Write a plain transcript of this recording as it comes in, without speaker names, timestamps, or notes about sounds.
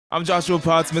I'm Joshua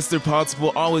Potts, Mr.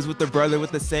 Pottsable, always with the brother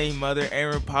with the same mother,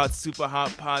 Aaron Potts, Super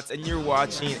Hot Potts, and you're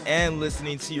watching and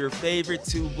listening to your favorite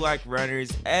two black runners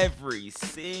every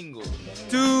single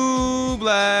Two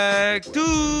Black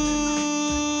Tuesday.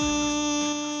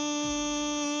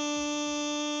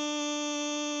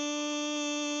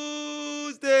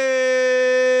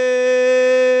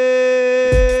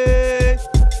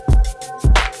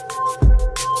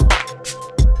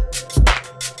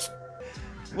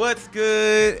 What's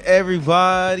good,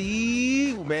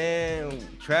 everybody? Man,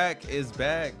 track is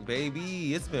back,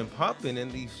 baby. It's been popping in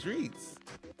these streets.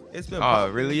 It's been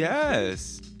popping. It really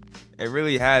has. It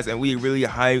really has, and we really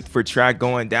hyped for track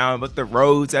going down, but the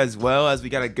roads as well, as we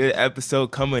got a good episode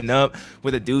coming up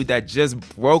with a dude that just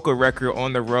broke a record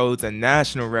on the roads, a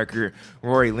national record,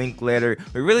 Rory Linkletter.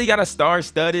 We really got a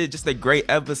star-studded, just a great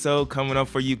episode coming up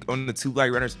for you on the Two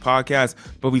Black Runners podcast.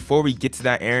 But before we get to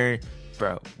that, Aaron,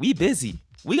 bro, we busy.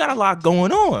 We got a lot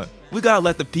going on. We got to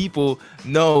let the people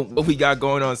know what we got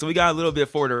going on. So we got a little bit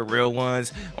for the real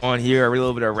ones on here, a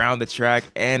little bit around the track,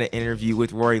 and an interview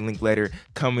with Rory Linkletter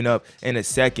coming up in a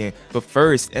second. But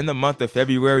first, in the month of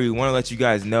February, we want to let you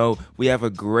guys know we have a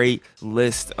great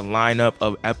list, a lineup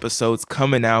of episodes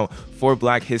coming out for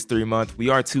Black History Month. We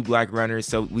are two black runners,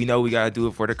 so we know we got to do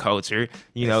it for the culture.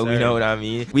 You know, we know what I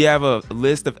mean. We have a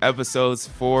list of episodes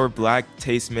for black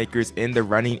tastemakers in the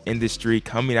running industry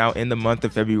coming out in the month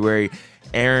of February.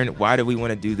 Aaron, why do we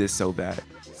want to do this so bad?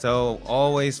 So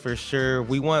always, for sure,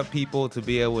 we want people to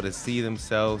be able to see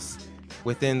themselves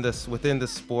within the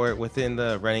sport, within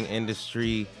the running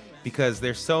industry, because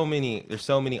there's so many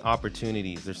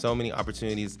opportunities. There's so many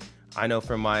opportunities. I know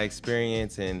from my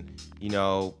experience and, you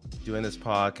know, doing this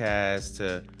podcast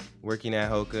to working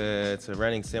at Hoka to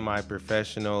running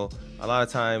semi-professional, a lot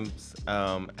of times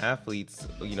athletes,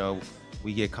 you know,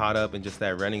 we get caught up in just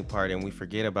that running part and we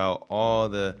forget about all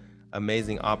the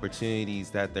amazing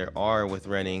opportunities that there are with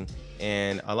running.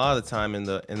 And a lot of the time in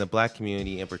the black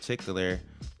community in particular,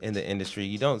 in the industry,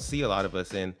 you don't see a lot of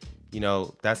us. And, you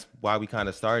know, that's why we kind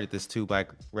of started this Two Black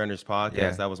Runners podcast.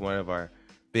 Yeah. That was one of our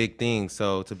big things.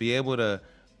 So to be able to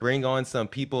bring on some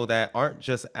people that aren't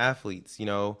just athletes, you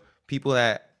know, people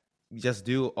that just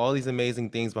do all these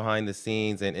amazing things behind the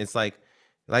scenes. And it's like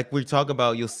we talk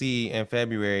about, you'll see in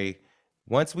February,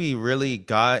 once we really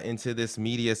got into this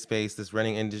media space, this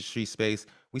running industry space,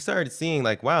 we started seeing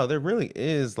like, wow, there really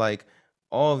is like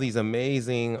all of these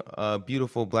amazing,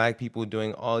 beautiful black people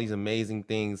doing all these amazing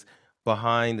things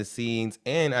behind the scenes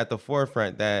and at the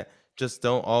forefront that just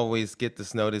don't always get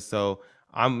this notice. So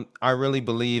I really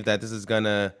believe that this is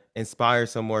gonna inspire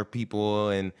some more people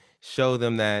and show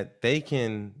them that they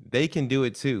can do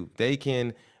it too. They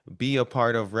can be a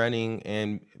part of running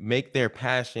and make their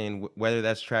passion, whether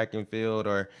that's track and field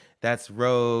or that's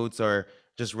roads or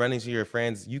just running to your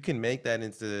friends, you can make that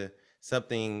into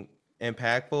something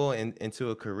impactful and into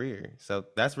a career. So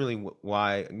that's really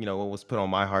why, you know, what was put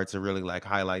on my heart to really like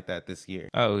highlight that this year.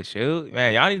 Oh shoot,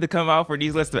 man, y'all need to come out for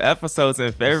these list of episodes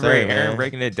in February. Yes, sir, Aaron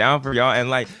breaking it down for y'all. And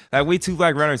like we two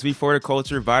black runners, we for the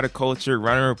culture, by the culture,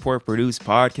 running report, produce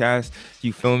podcast,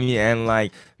 you feel me? And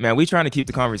like, man, we trying to keep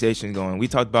the conversation going. We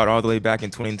talked about all the way back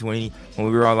in 2020 when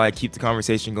we were all like, keep the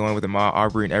conversation going with Ahmaud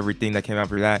Arbery and everything that came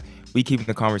after that. We keeping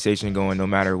the conversation going no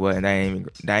matter what, and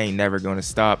that ain't never going to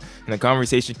stop. And the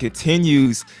conversation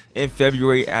continues in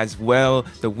February as well,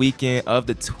 the weekend of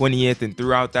the 20th, and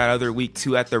throughout that other week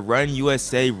too at the Run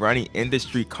USA Running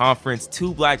Industry Conference.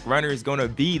 Two black runners gonna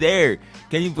be there.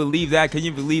 Can you believe that? Can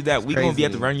you believe that? We gonna be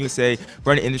at the Run USA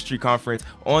Running Industry Conference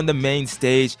on the main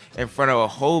stage in front of a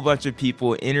whole bunch of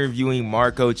people interviewing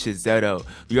Marco Chizzetto.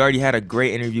 We already had a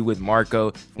great interview with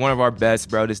Marco, one of our best,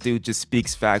 bro. This dude just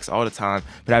speaks facts all the time.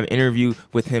 But I have an interview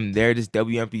with him there, this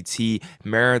WMPT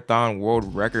marathon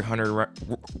world record holder,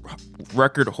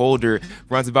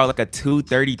 runs about like a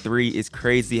 2:33. It's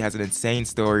crazy, has an insane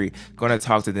story. Gonna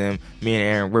talk to them. Me and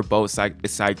Aaron, we're both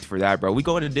psyched for that, bro. We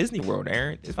going to Disney World,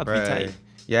 Aaron. It's about to be tight.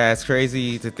 Yeah, it's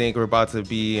crazy to think we're about to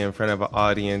be in front of an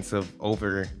audience of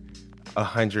over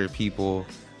 100 people,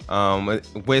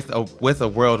 with a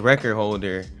world record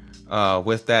holder,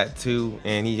 with that too.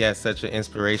 And he has such an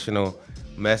inspirational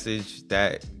message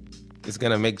that is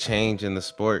gonna make change in the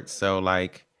sport. So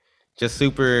like, just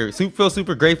feel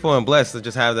super grateful and blessed to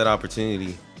just have that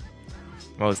opportunity.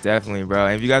 Most definitely, bro.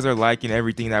 And if you guys are liking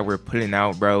everything that we're putting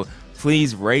out, bro,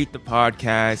 please rate the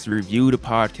podcast, review the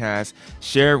podcast,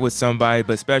 share it with somebody,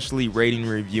 but especially rating and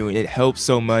reviewing. It helps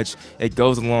so much. It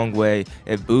goes a long way.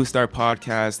 It boosts our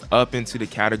podcast up into the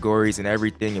categories and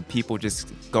everything, and people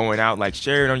just going out, like,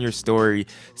 share it on your story.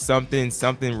 Something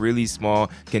really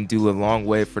small can do a long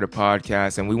way for the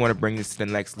podcast, and we want to bring this to the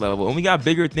next level. And we got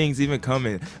bigger things even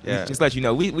coming. Yeah. Just let you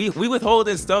know, we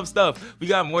withholding some stuff. We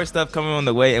got more stuff coming on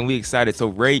the way, and we excited. So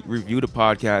rate, review the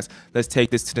podcast. Let's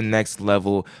take this to the next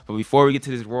level. But before we get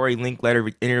to this Rory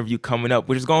Linkletter interview coming up,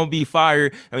 which is going to be fire,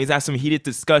 and we've had some heated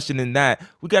discussion in that,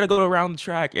 we got to go around the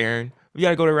track, Aaron. We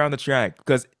got to go around the track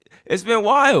because it's been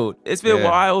wild. It's been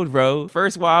wild, bro.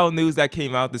 First wild news that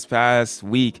came out this past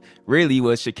week really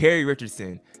was Sha'Carri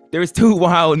Richardson. There was 2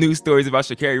 wild news stories about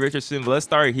Sha'Carri Richardson, but let's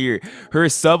start here. Her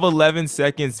sub 11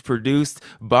 seconds produced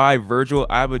by Virgil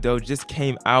Abloh just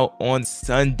came out on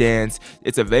Sundance.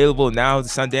 It's available now.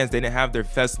 Sundance, they didn't have their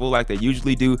festival like they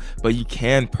usually do, but you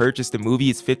can purchase the movie.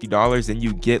 It's $50 and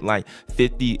you get like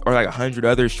 50 or like 100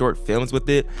 other short films with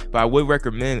it. But I would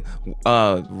recommend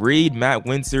read Matt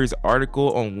Windsor's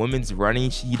article on women's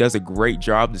running. He does a great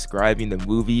job describing the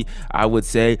movie, I would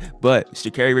say. But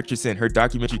Sha'Carri Richardson, her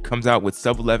documentary comes out with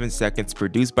sub 11 seconds,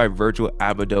 produced by Virgil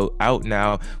Abloh, out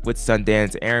now with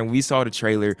Sundance. Aaron, we saw the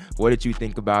trailer. What did you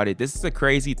think about it? This is a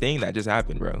crazy thing that just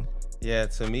happened, bro. Yeah,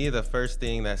 to me, the first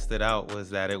thing that stood out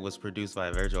was that it was produced by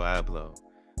Virgil Abloh.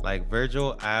 Like,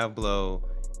 Virgil Abloh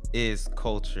is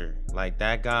culture. Like,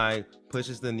 that guy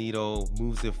pushes the needle,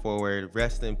 moves it forward.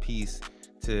 Rest in peace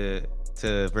to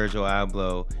Virgil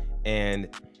Abloh. And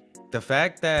the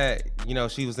fact that, you know,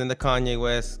 she was in the Kanye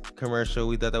West commercial,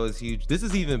 we thought that was huge. This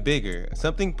is even bigger.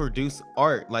 Something produced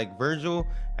art. Like, Virgil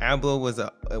Abloh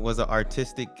was an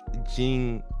artistic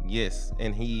genius,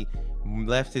 and he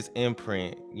left his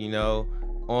imprint, you know,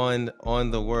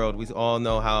 on the world. We all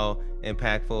know how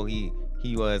impactful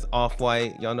he was.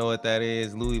 Off-White, y'all know what that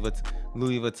is. Louis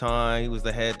Vuitton. He was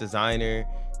the head designer.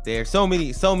 There's so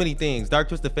many things. Dark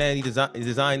Twisted Fan, he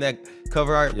designed that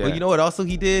cover art. Yeah. But you know what also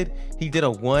he did? He did a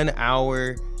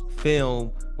 1-hour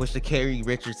film with Sha'Carri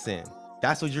Richardson.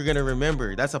 That's what you're gonna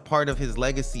remember. That's a part of his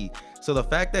legacy. So the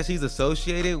fact that she's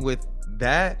associated with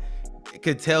that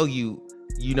could tell you,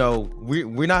 you know,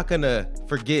 we're not gonna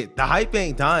forget. The hype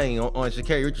ain't dying on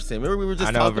Sha'Carri Richardson. Remember we were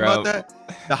just talking about that?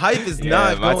 The hype is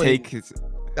not going.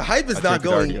 The hype is not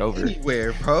going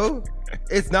anywhere, bro.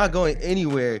 It's not going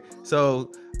anywhere.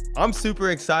 So I'm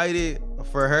super excited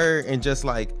for her, and just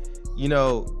like, you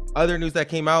know, other news that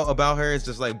came out about her is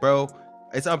just like, bro,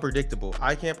 it's unpredictable.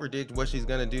 I can't predict what she's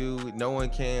gonna do. No one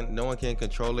can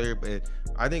control her. But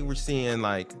I think we're seeing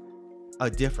like a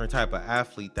different type of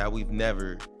athlete that we've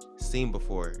never seen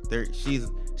before.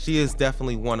 She is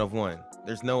definitely one of one.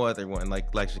 There's no other one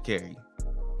like Sha'Carri.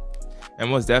 And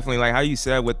most definitely, like how you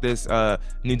said with this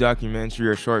new documentary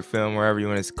or short film, wherever you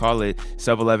want to call it,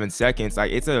 sub 11 seconds,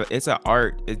 like it's a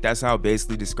art. That's how it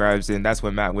basically describes it, and that's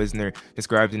what Matt Wisner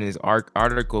described in his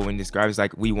article when he describes,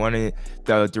 like,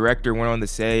 the director went on to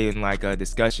say in like a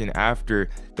discussion after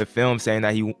the film, saying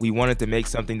that we wanted to make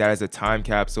something that is a time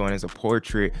capsule and is a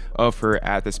portrait of her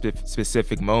at the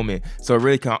specific moment. So it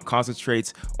really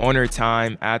concentrates on her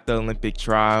time at the Olympic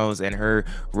trials and her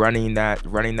running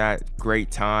that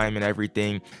great time and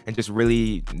everything, and just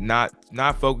really not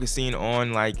focusing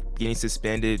on like getting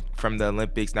suspended from the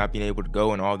Olympics, not being able to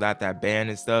go and all that ban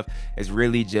and stuff. Is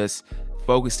really just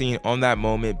focusing on that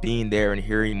moment, being there and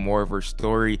hearing more of her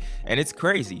story. And it's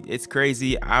crazy.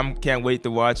 I can't wait to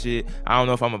watch it. I don't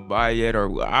know if I'm gonna buy it or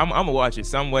I'm gonna watch it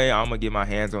some way. I'm gonna get my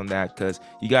hands on that, because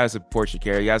you gotta support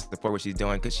Sha'Carri. You gotta support what she's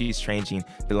doing, because she's changing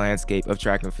the landscape of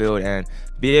track and field. And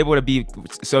be able to be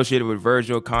associated with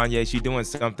Virgil, Kanye, she's doing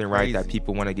something right that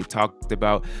people want to get talked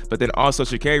about. But then also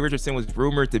Sha'Carri Richardson was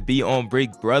rumored to be on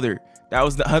Big Brother. That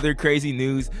was the other crazy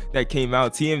news that came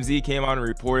out. TMZ came out and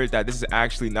reported that this is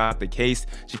actually not the case.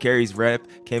 Sha'Carri's rep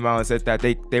came out and said that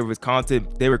they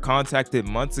were contacted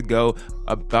months ago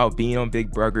about being on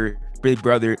Big Brother,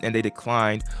 and they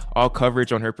declined. All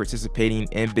coverage on her participating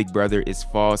in Big Brother is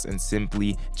false and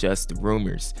simply just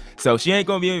rumors. So she ain't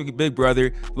gonna be in Big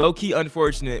Brother. Low-key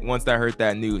unfortunate once I heard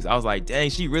that news. I was like, dang,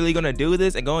 she really gonna do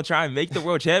this and gonna try and make the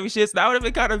world championships? That would have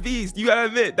been kind of beast. You gotta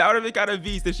admit, that would have been kind of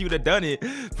beast if she would have done it.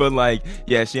 But like,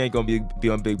 yeah, she ain't gonna be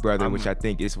on Big Brother, which I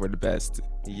think is for the best.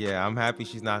 Yeah, I'm happy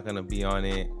she's not gonna be on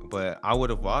it, but I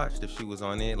would have watched if she was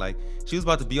on it. Like, she was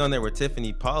about to be on there with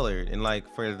Tiffany Pollard, and like,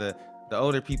 for the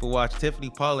older people watch Tiffany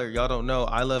Pollard, y'all don't know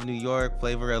I Love New York,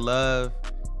 Flavor of Love.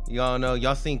 Y'all know,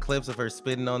 y'all seen clips of her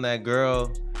spitting on that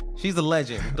girl. She's a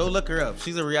legend. Go look her up.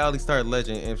 She's a reality star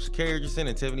legend. If Sha'Carri Richardson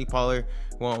and Tiffany Pollard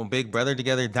were on Big Brother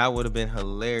together, that would have been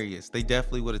hilarious. They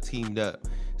definitely would have teamed up.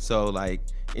 So like,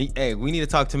 Hey, we need to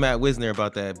talk to Matt Wisner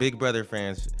about that. Big Brother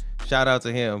fans, shout out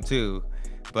to him too.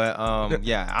 But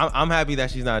yeah, I'm happy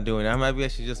that she's not doing it. I'm happy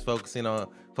that she's just focusing on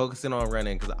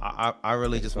running, because I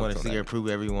really just want to see her prove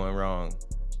everyone wrong.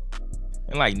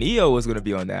 And like Neo was gonna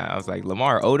be on that. I was like,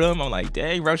 Lamar Odom. I'm like,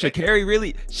 dang, bro, Sha'Carri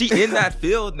really? She in that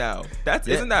field now. That's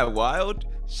Isn't that wild?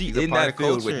 She's in that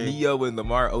field with Neo and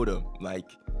Lamar Odom. Like,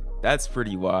 that's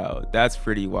pretty wild. That's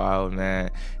pretty wild, man.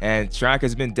 And track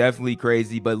has been definitely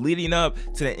crazy. But leading up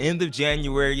to the end of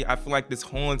January, I feel like this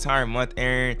whole entire month,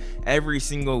 Aaron, every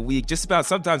single week, just about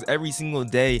sometimes every single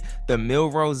day, the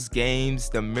Millrose Games,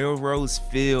 the Millrose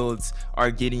fields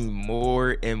are getting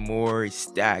more and more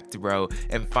stacked, bro.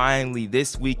 And finally,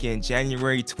 this weekend,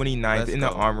 January 29th, in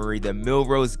the Armory, the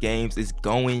Millrose Games is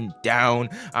going down.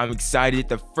 I'm excited.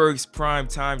 The first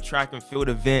primetime track and field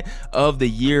event of the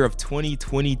year of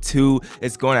 2022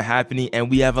 is going to happen, and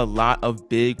we have a lot of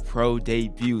big pro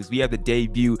debuts. We have the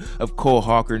debut of Cole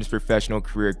Hawker in his professional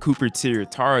career, Cooper Tier,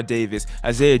 Tara Davis,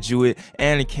 Isaiah Jewett,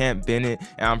 and Camp Bennett.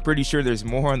 And I'm pretty sure there's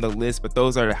more on the list, but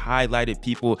those are the highlighted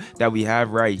people that we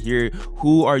have right here.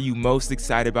 Who are you most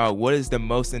excited about? What is the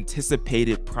most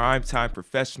anticipated primetime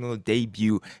professional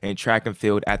debut in track and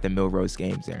field at the Millrose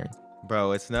Games, Aaron?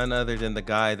 Bro, it's none other than the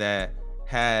guy that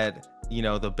had,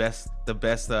 the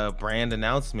best brand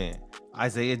announcement.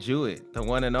 Isaiah Jewett, the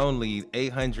one and only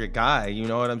 800 guy, you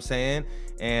know what I'm saying?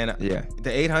 And yeah,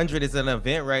 the 800 is an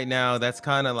event right now that's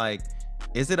kind of like,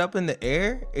 is it up in the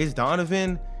air? Is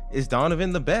Donovan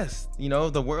the best?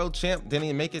 The world champ didn't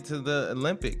even make it to the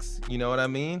Olympics. You know what I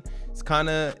mean? It's kind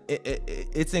of,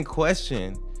 it's in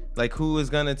question. Like, who is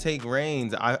gonna take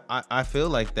reins? I feel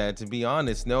like that, to be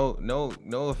honest. No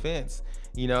offense,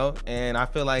 and I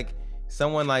feel like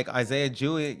someone like Isaiah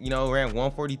Jewett, ran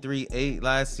 143.8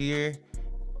 last year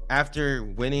after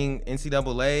winning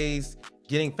NCAAs,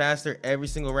 getting faster every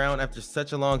single round after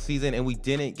such a long season, and we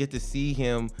didn't get to see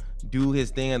him do his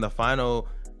thing in the final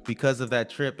because of that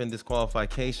trip and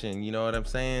disqualification. You know what I'm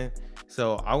saying?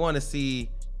 So I want to see,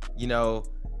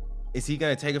 is he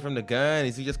going to take it from the gun?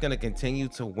 Is he just going to continue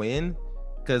to win?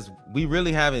 Because we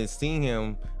really haven't seen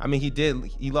him. I mean,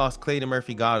 he lost. Clayton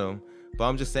Murphy got him. But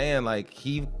I'm just saying, like,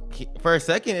 he for a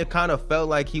second, it kind of felt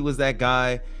like he was that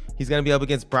guy. He's going to be up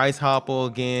against Bryce Hoppel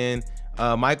again.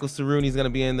 Michael Ceruni's going to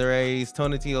be in the race.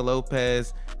 Tonatiuh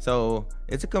Lopez. So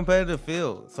it's a competitive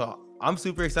field. So I'm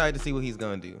super excited to see what he's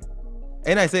going to do.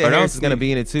 And Isaiah Harris is going to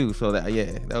be in it too. So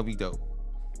that'll be dope.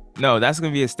 No, that's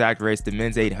going to be a stacked race, the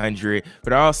men's 800.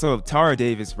 But also Tara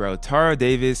Davis, bro. Tara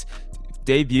Davis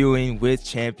debuting with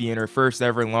Champion, her first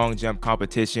ever long jump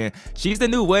competition. She's the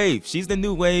new wave. She's the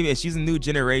new wave, and she's a new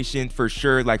generation for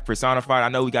sure, like personified. I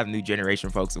know we got a new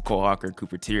generation, folks, of Cole Hawker and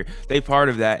Cooper Tier. They part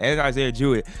of that, and Isaiah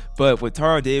Jewett. But what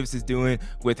Tara Davis is doing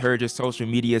with her just social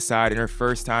media side and her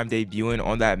first time debuting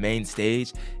on that main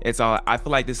stage, it's all. I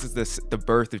feel like this is the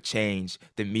birth of change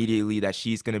immediately that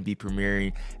she's going to be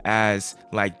premiering as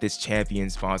like this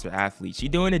Champion sponsored athlete. She's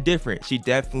doing it different. She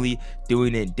definitely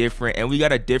doing it different, and we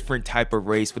got a different type of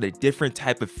race with a different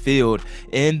type of field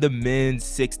in the men's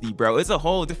 60, bro. It's a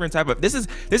whole different type of, this is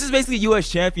basically US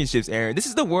championships, Aaron. This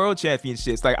is the world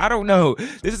championships. Like, I don't know,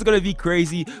 this is gonna be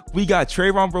crazy. We got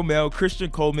Trayvon Bromell, Christian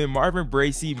Coleman, Marvin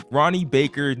Bracey, Ronnie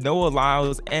Baker, Noah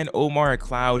Lyles, and Omar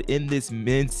Cloud in this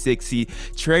men's 60.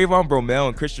 Trayvon Bromell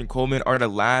and Christian Coleman are the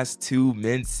last two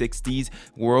men's 60s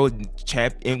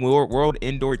world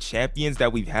indoor champions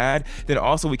that we've had. Then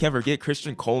also, we can't forget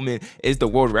Christian Coleman is the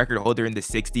world record holder in the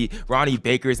 60. Ronnie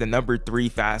Baker is the number 3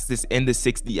 fastest in the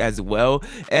 60 as well.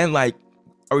 And like,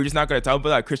 are we just not going to talk about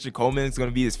like Christian Coleman is going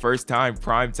to be his first time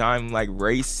prime time like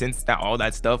race since all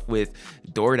that stuff with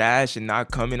DoorDash and not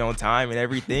coming on time and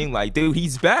everything? Like, dude,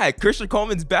 he's back. Christian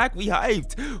Coleman's back. We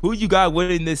hyped. Who you got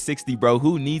winning this 60, bro?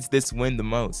 Who needs this win the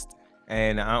most?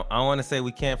 And I want to say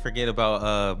we can't forget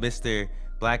about Mr.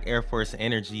 Black Air Force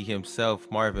Energy himself,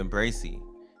 Marvin Bracey.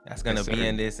 That's going to be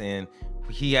in this, and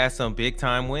he had some big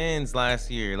time wins last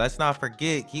year. Let's not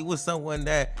forget, he was someone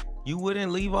that you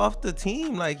wouldn't leave off the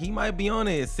team. Like, he might be on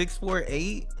it.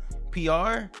 648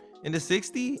 PR in the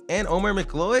 60. And Omer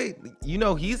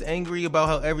McLeod, he's angry about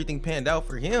how everything panned out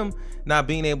for him, not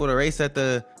being able to race at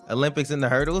the Olympics in the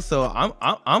hurdles. So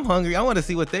I'm hungry. I want to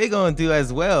see what they gonna do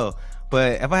as well.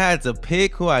 But if I had to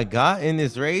pick who I got in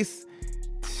this race,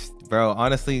 bro,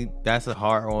 honestly, that's a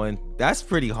hard one. That's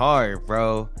pretty hard,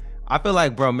 bro. I feel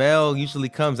like Bromell usually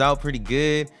comes out pretty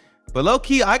good, but low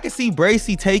key, I can see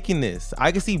Bracey taking this.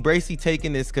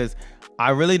 Because I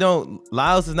really don't.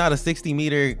 Lyles is not a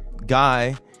 60-meter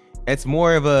guy. It's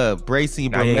more of a Bracey,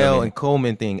 Bromell, and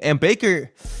Coleman thing. And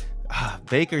Baker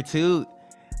too.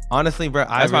 Honestly, bro,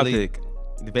 that's my pick.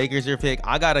 Baker's your pick.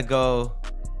 I gotta go.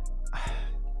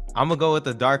 I'm gonna go with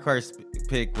the dark horse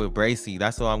pick with Bracy.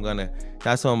 That's what I'm gonna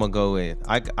go with.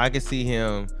 I can see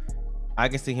him. I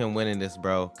can see him winning this,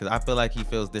 bro, because I feel like he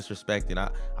feels disrespected.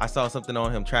 I saw something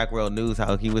on him, Track World News,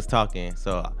 how he was talking.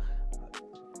 So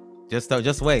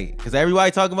just wait, because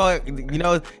everybody talking about,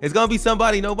 it's gonna be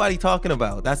somebody nobody talking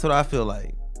about. That's what I feel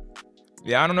like.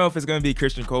 Yeah, I don't know if it's going to be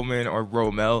Christian Coleman or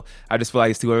Romel. I just feel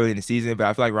like it's too early in the season, but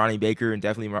I feel like Ronnie Baker and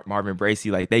definitely Marvin Bracy,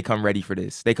 like they come ready for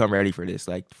this. They come ready for this,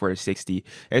 like for a 60.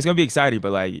 And it's going to be exciting,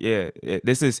 but like, yeah,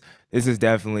 this is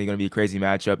definitely going to be a crazy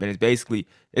matchup. And it's going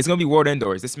to be World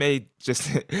Indoors. This may just,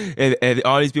 if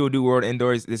all these people do World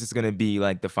Indoors, this is going to be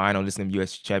like the final. This is going to be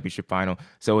US Championship final.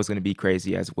 So it's going to be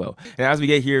crazy as well. And as we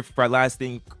get here for our last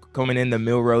thing, coming in the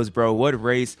Millrose, bro, what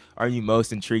race are you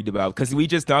most intrigued about? Because we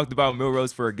just talked about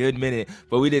Millrose for a good minute,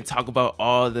 but we didn't talk about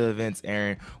all the events,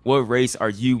 Aaron. What race are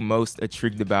you most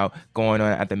intrigued about going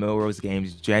on at the Millrose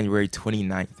Games January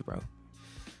 29th, bro?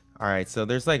 All right, so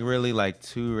there's like really like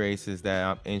two races that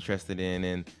I'm interested in,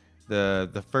 and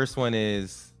the first one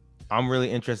is I'm really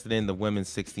interested in the women's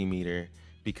 60 meter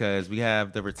because we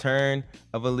have the return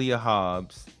of Aaliyah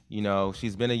Hobbs.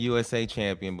 She's been a USA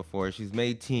champion before. She's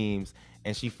made teams,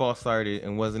 and she false started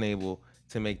and wasn't able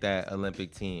to make that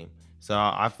Olympic team. So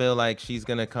I feel like she's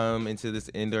gonna come into this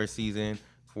indoor season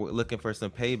looking for some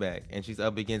payback, and she's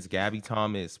up against Gabby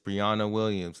Thomas, Brianna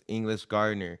Williams, English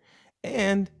Gardner,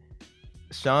 and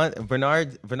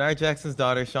Bernard Jackson's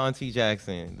daughter, Shawn T.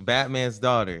 Jackson, Batman's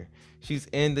daughter. She's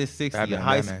in this 60,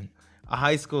 Batman. a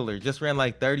high schooler, just ran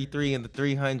like 33 in the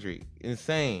 300.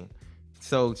 Insane.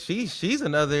 So she's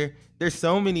another. There's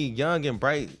so many young and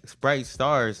bright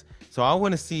stars. So I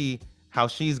want to see how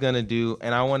she's gonna do,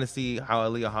 and I want to see how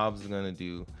Aaliyah Hobbs is gonna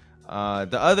do.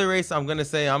 The other race I'm gonna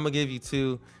give you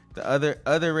two. The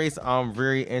other race I'm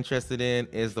very interested in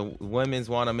is the women's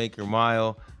Wanamaker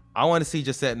mile. I want to see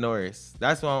Josette Norris.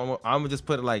 That's why I'm gonna just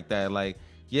put it like that. Like,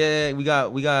 yeah, we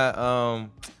got Oh,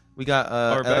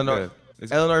 Rebecca.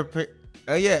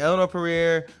 Eleanor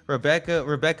Pereira,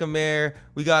 Rebecca Mayer.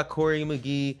 We got Corey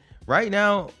McGee. Right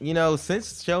now,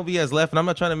 since Shelby has left, and I'm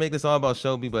not trying to make this all about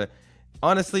Shelby, but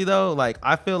honestly though, like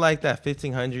I feel like that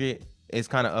 1500 is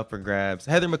kind of up for grabs.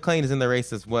 Heather McLean is in the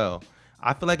race as well.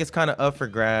 I feel like it's kind of up for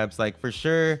grabs. Like for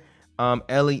sure,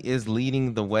 Ellie is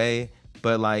leading the way,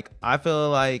 but like I feel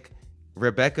like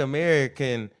Rebecca Mayer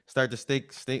can start to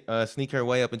sneak her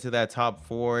way up into that top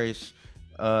four-ish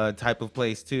type of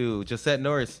place too. Josette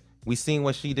Norris, we seen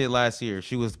what she did last year.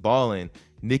 She was balling.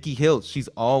 Nikki Hiltz, she's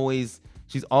always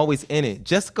in it.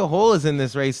 Jessica Hull is in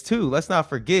this race too. Let's not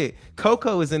forget.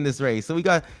 Coco is in this race. So we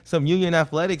got some Union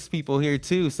Athletics people here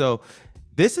too. So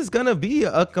this is gonna be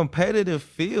a competitive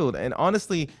field. And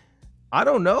honestly, I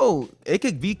don't know. It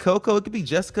could be Coco, it could be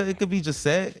Jessica, it could be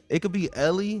Josette, it could be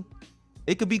Ellie,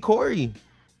 it could be Corey.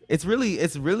 It's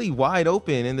really wide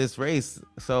open in this race.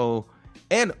 So,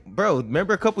 and bro,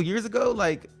 remember a couple years ago,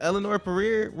 like Eleanor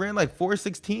Pereira ran like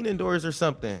 416 indoors or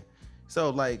something. So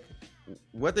like,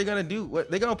 what they're gonna do?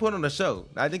 What they're gonna put on a show?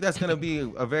 I think that's gonna be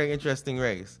a very interesting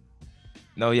race.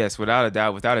 No, yes, without a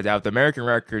doubt. The American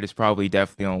record is probably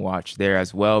definitely on watch there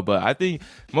as well. But I think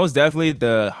most definitely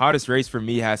the hottest race for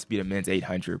me has to be the men's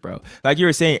 800, bro. Like you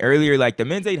were saying earlier, like the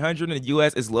men's 800 in the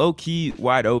US is low key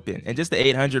wide open. And just the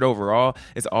 800 overall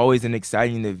is always an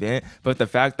exciting event. But the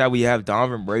fact that we have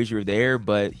Donovan Brazier there,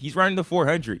 but he's running the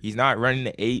 400, he's not running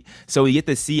the 8. So we get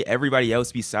to see everybody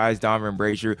else besides Donovan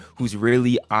Brazier who's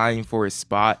really eyeing for a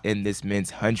spot in this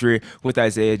men's 100 with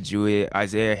Isaiah Jewett,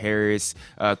 Isaiah Harris,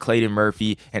 Clayton Murphy,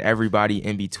 and everybody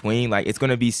in between. Like it's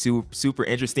gonna be super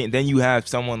interesting. Then you have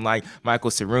someone like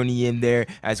Michael Cerrone in there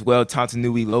as well,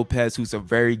 Tontanui Lopez, who's a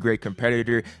very great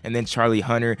competitor, and then Charlie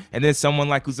Hunter, and then someone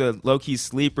like who's a low-key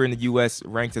sleeper in the US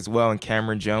ranks as well, and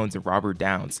Cameron Jones and Robert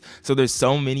Downs. So there's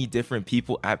so many different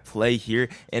people at play here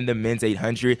in the men's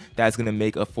 800 that's gonna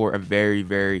make for a very,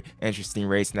 very interesting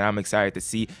race. Now I'm excited to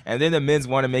see. And then the men's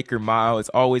Wanamaker mile is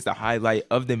always the highlight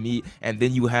of the meet, and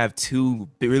then you have two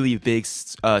really big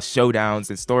showdowns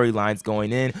and storylines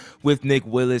going in with Nick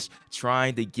Willis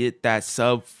trying to get that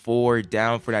sub 4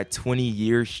 down for that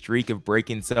 20-year streak of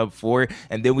breaking sub 4,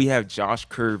 and then we have Josh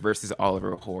Kerr versus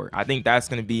Oliver Hoare. I think that's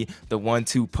going to be the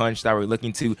 1-2 punch that we're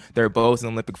looking to. They're both in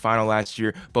the Olympic final last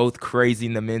year, both crazy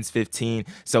in the men's 15.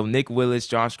 So Nick Willis,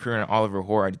 Josh Kerr, and Oliver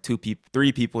Hoare are the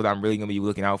three people that I'm really going to be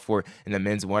looking out for in the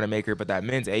men's Wanamaker. But that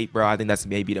men's 8, bro, I think that's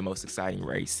maybe the most exciting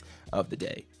race of the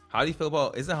day. How do you feel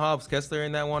about, isn't Hobbs Kessler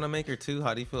in that Wanamaker too?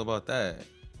 How do you feel about that?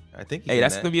 I think hey,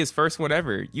 that's gonna be his first one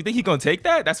ever. You think he's gonna take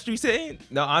that? That's what you're saying?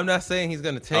 No, I'm not saying he's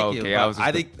gonna take it.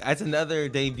 I think that's another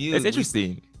debut. It's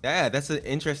interesting. Yeah, that's an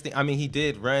interesting. I mean, he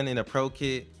did run in a pro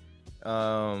kit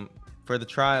for the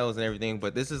trials and everything,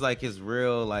 but this is like his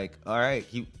real, like, all right,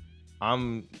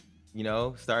 I'm,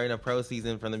 starting a pro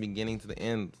season from the beginning to the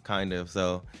end, kind of.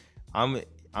 So, I'm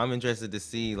I'm interested to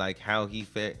see like how he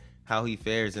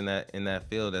fares in that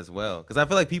field as well. Because I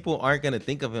feel like people aren't gonna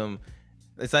think of him.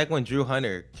 It's like when Drew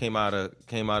Hunter came out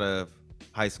of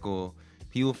high school.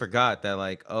 People forgot that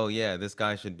like, oh yeah, this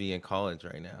guy should be in college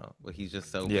right now, but he's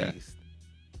just so Yeah. beast.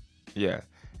 Yeah.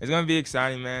 It's gonna be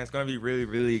exciting, man. It's gonna be really,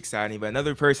 really exciting. But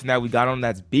another person that we got on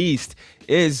that's beast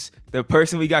is the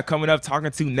person we got coming up talking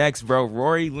to next, bro.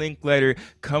 Rory Linkletter My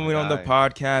coming on the guy.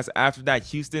 podcast after that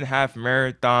Houston half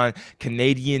marathon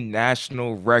Canadian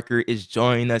national record is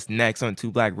joining us next on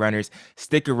Two Black Runners.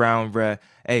 Stick around, bruh.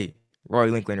 Hey,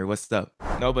 Rory Linkletter, what's up?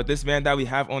 No, but this man that we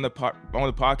have on on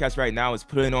the podcast right now is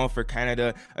putting on for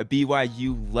Canada, a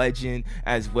BYU legend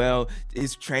as well.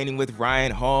 Is training with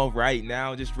Ryan Hall right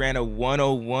now. Just ran a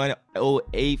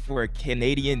 101.08 for a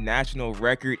Canadian national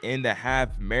record in the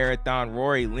half marathon.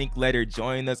 Rory Linkletter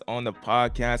joining us on the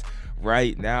podcast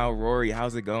right now. Rory,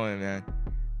 how's it going, man?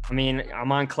 I mean,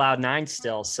 I'm on cloud nine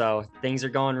still, so things are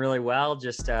going really well.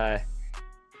 Just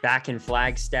back in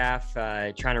Flagstaff,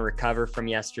 trying to recover from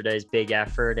yesterday's big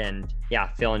effort, and yeah,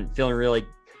 feeling really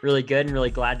good and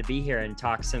really glad to be here and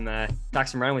talk some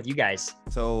running with you guys.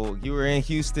 So you were in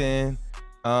Houston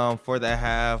for that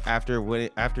half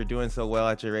after doing so well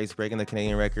at your race, breaking the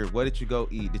Canadian record. What did you go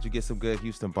eat? Did you get some good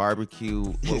Houston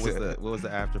barbecue? What was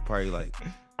the after party like?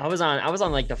 I was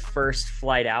on like the first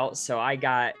flight out, so I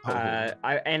got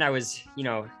I was,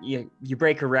 you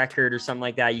break a record or something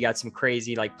like that, you got some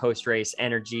crazy like post race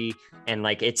energy, and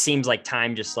like it seems like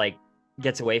time just like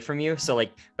gets away from you. So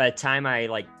like by the time I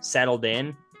like settled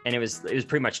in, and it was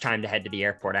pretty much time to head to the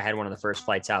airport. I had one of the first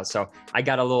flights out, so I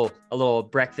got a little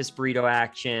breakfast burrito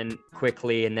action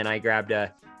quickly, and then I grabbed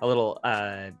a little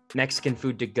Mexican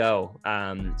food to go.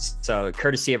 So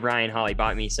courtesy of Ryan Hall, he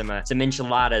bought me some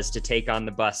enchiladas to take on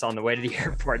the bus on the way to the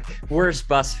airport. Worst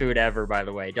bus food ever, by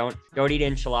the way. Don't eat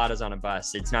enchiladas on a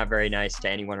bus. It's not very nice to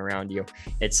anyone around you.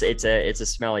 It's a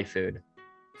smelly food.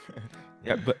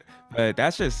 Yeah, but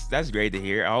that's great to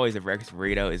hear. Always a breakfast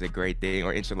burrito is a great thing,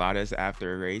 or enchiladas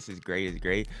after a race is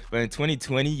great. But in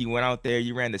 2020, you went out there,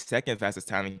 you ran the second fastest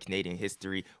time in Canadian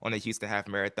history on the Houston half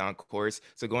marathon course.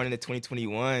 So going into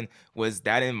 2021, was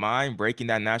that in mind, breaking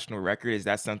that national record? Is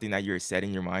that something that you're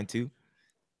setting your mind to?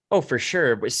 Oh, for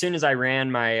sure. But as soon as I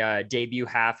ran my debut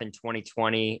half in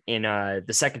 2020 in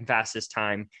the second fastest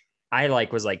time, I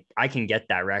was like, I can get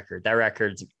that record. That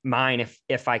record's mine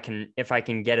if I can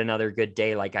get another good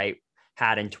day like I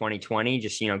had in 2020.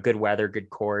 Just, good weather, good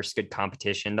course, good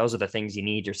competition. Those are the things you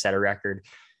need to set a record.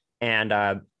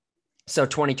 And so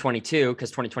 2022, because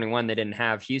 2021 they didn't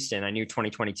have Houston, I knew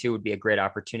 2022 would be a great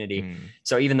opportunity.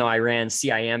 So even though I ran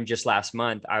CIM just last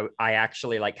month, I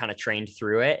actually like kind of trained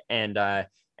through it, and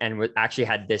actually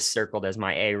had this circled as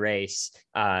my A race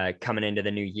coming into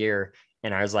the new year.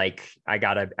 And I was like, I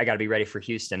gotta be ready for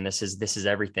Houston. This is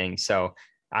everything. So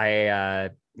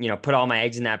I, put all my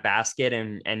eggs in that basket,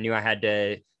 and knew I had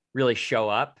to really show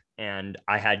up. And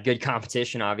I had good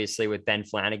competition, obviously, with Ben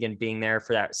Flanagan being there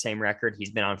for that same record. He's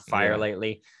been on fire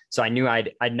lately. So I knew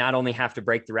I'd not only have to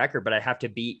break the record, but I'd have to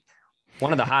beat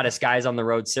one of the hottest guys on the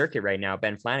road circuit right now,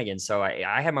 Ben Flanagan. So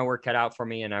I had my work cut out for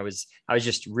me, and I was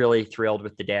just really thrilled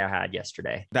with the day I had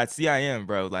yesterday. That CIM,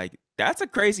 bro, like that's a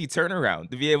crazy turnaround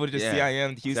to be able to just Yeah, CIM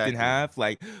Houston exactly. half.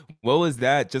 Like, what was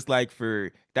that just like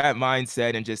for that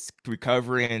mindset and just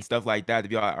recovery and stuff like that to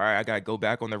be like, all right, I gotta go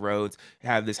back on the roads,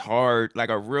 have this hard, like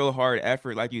a real hard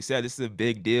effort. Like you said, this is a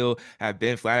big deal. Have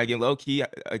Ben Flanagan, low key,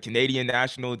 a Canadian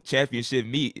national championship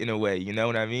meet in a way, you know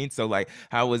what I mean? So like,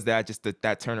 how was that just that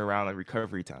turnaround and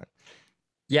recovery time?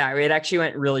 Yeah, it actually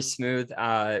went really smooth.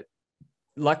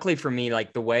 Luckily for me,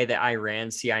 like the way that I ran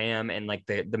CIM and like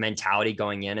the mentality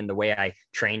going in and the way I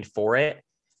trained for it,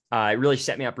 it really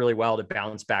set me up really well to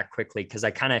bounce back quickly. Cause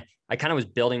I kind of was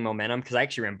building momentum, because I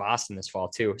actually ran Boston this fall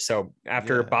too. So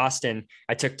after Boston,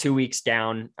 I took 2 weeks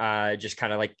down, just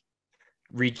kind of like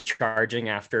recharging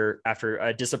after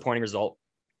a disappointing result.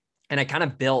 And I kind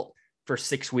of built for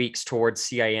 6 weeks towards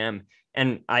CIM.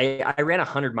 And I ran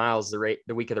 100 miles the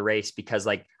week of the race, because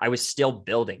like I was still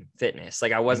building fitness.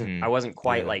 Like I wasn't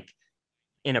quite like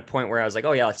in a point where I was like,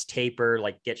 oh yeah, let's taper,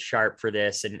 like get sharp for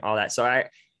this and all that. So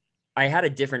I had a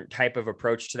different type of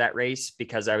approach to that race,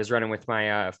 because I was running with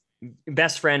my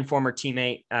best friend, former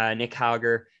teammate, Nick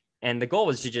Hauger. And the goal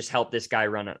was to just help this guy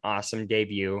run an awesome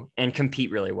debut and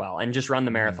compete really well and just run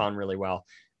the marathon really well.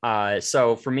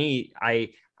 So for me,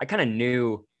 I kind of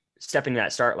knew stepping to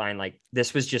that start line, like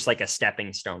this was just like a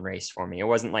stepping stone race for me. It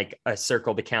wasn't like a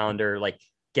circle the calendar, like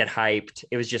get hyped.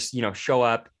 It was just, show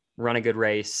up, run a good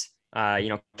race,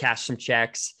 cash some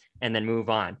checks, and then move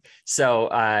on. So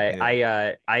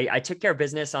Yeah. I took care of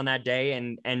business on that day,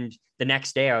 and the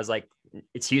next day I was like,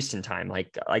 it's Houston time.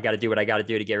 Like I got to do what I got to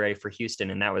do to get ready for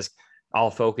Houston, and that was all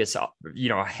focus,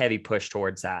 a heavy push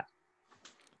towards that.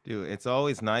 Dude, it's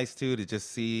always nice too to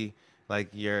just see like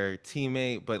your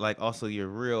teammate, but like also your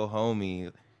real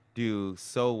homie do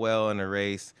so well in a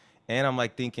race. And I'm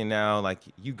like thinking now, like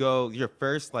you go your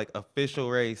first like official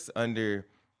race under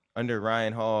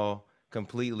Ryan Hall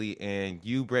completely, and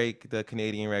you break the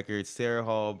Canadian record. Sarah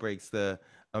Hall breaks the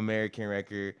American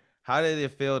record. How did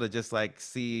it feel to just like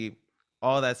see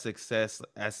all that success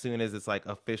as soon as it's like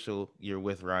official you're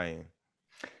with Ryan?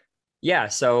 Yeah,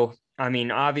 so I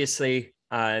mean, obviously,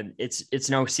 it's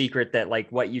no secret that like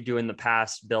what you do in the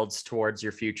past builds towards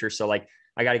your future. So like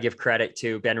I got to give credit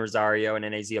to Ben Rosario and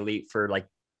NAZ Elite for like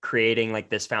creating like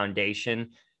this foundation.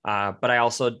 But I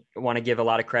also want to give a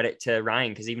lot of credit to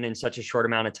Ryan, because even in such a short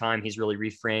amount of time, he's really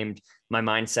reframed my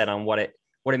mindset on what it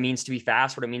means to be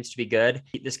fast, what it means to be good.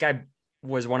 This guy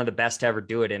was one of the best to ever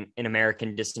do it in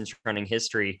American distance running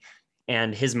history,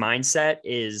 and his mindset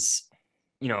is,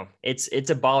 it's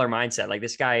a baller mindset. Like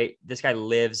this guy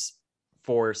lives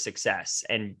for success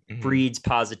and Hmm. breeds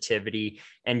positivity,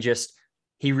 and just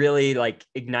he really like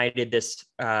ignited this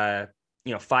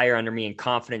fire under me and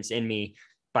confidence in me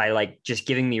by like just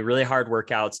giving me really hard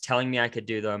workouts, telling me I could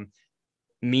do them,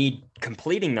 me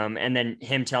completing them, and then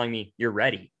him telling me, you're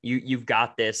ready, you've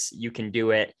got this, you can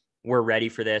do it, we're ready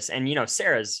for this. And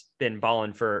Sarah's been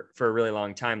balling for a really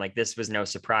long time. Like this was no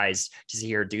surprise to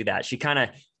see her do that. She kind of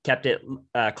kept it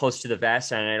close to the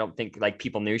vest, and I don't think like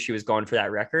people knew she was going for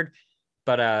that record.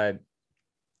 But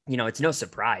it's no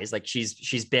surprise. Like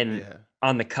she's been Yeah.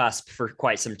 on the cusp for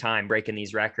quite some time, breaking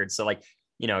these records. So like,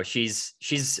 she's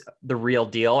the real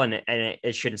deal, and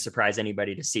it shouldn't surprise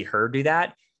anybody to see her do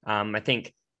that. I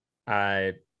think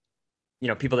uh,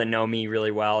 people that know me really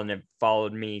well and have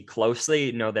followed me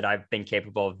closely know that I've been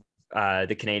capable of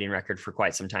the Canadian record for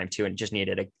quite some time too, and just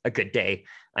needed a good day,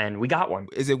 and we got one.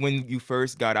 Is it when you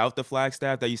first got out the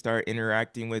Flagstaff that you started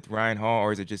interacting with Ryan Hall, or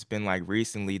has it just been like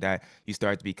recently that you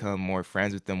started to become more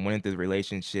friends with them? When did the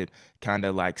relationship kind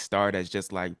of like start as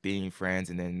just like being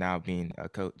friends and then now being a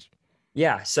coach?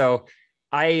 Yeah, so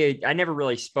I never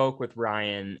really spoke with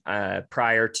Ryan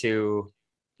prior to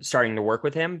starting to work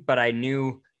with him, but I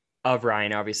knew of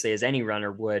Ryan obviously, as any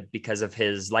runner would, because of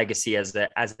his legacy as an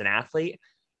athlete,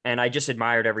 and I just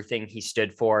admired everything he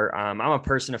stood for. I'm a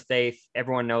person of faith.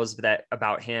 Everyone knows that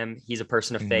about him. He's a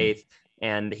person of Hmm. faith,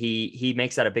 and he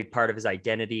makes that a big part of his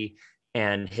identity,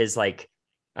 and his like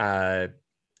uh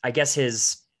I guess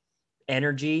his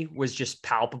energy was just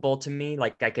palpable to me.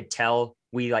 Like I could tell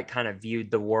we like kind of viewed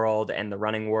the world and the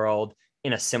running world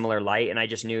in a similar light. And I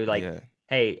just knew like, Yeah.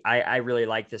 hey, I really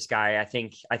like this guy. I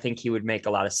think he would make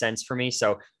a lot of sense for me.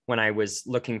 So when I was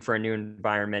looking for a new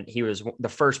environment, he was the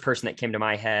first person that came to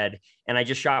my head. And I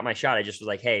just shot my shot. I just was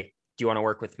like, hey, do you want to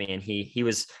work with me? And he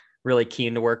was really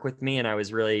keen to work with me. And I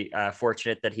was really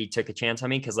fortunate that he took a chance on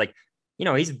me, because like,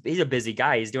 he's a busy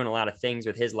guy. He's doing a lot of things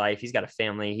with his life. He's got a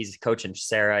family. He's coaching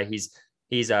Sarah. He's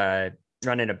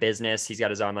running a business. He's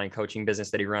got his online coaching business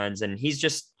that he runs, and he's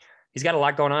got a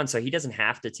lot going on. So he doesn't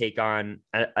have to take on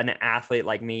an athlete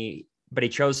like me, but he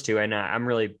chose to, and I'm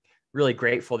really really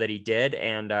grateful that he did.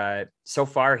 And so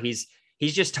far he's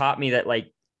just taught me that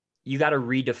like you got to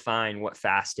redefine what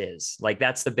fast is. Like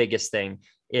that's the biggest thing.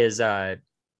 Is I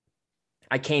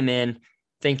came in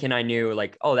thinking I knew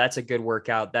like, oh, that's a good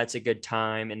workout, that's a good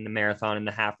time in the marathon and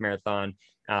the half marathon.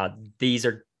 Uh, these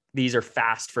are these are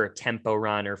fast for a tempo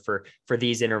run or for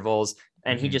these intervals.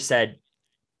 And he Hmm. just said,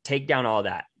 take down all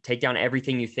that, take down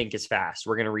everything you think is fast.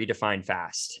 We're going to redefine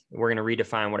fast. We're going to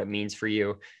redefine what it means for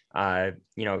you. Uh,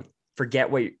 you know,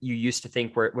 Forget what you used to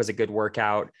think was a good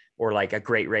workout or like a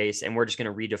great race, and we're just going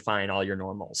to redefine all your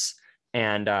normals.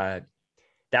 And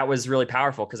that was really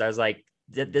powerful, because I was like,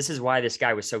 this is why this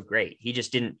guy was so great. He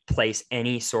just didn't place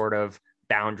any sort of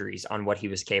boundaries on what he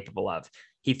was capable of.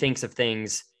 He thinks of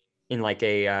things in like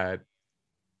a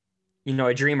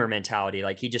dreamer mentality.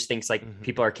 Like he just thinks like Hmm.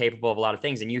 people are capable of a lot of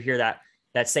things. And you hear that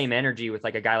same energy with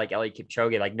like a guy like Elliot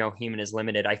Kipchoge, like no human is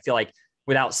limited. I feel like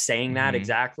without saying that Hmm.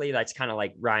 exactly, that's kind of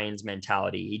like Ryan's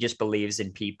mentality. He just believes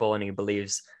in people, and he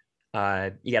believes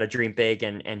you got to dream big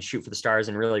and shoot for the stars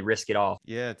and really risk it all.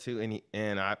 Yeah, too,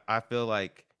 and I feel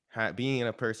like being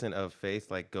a person of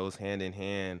faith like goes hand in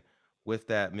hand with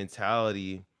that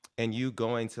mentality, and you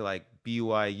going to like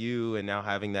BYU and now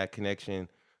having that connection,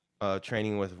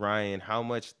 training with Ryan. How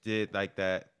much did like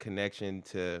that connection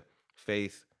to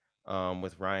faith,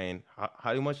 with Ryan?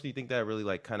 How much do you think that really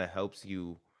like kind of helps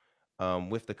you,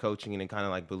 with the coaching and kind of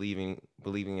like believing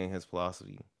in his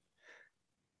philosophy?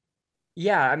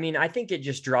 Yeah, I mean, I think it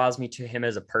just draws me to him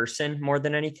as a person more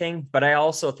than anything. But I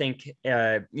also think,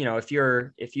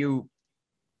 if you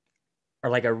are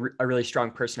like a really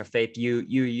strong person of faith,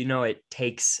 it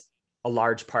takes a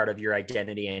large part of your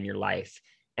identity and your life,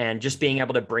 and just being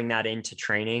able to bring that into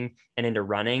training and into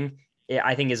running,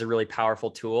 I think is a really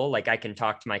powerful tool. Like I can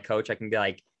talk to my coach, I can be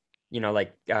like,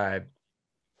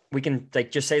 we can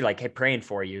like just say like, hey, praying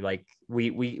for you, like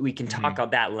we can talk Hmm.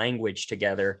 out that language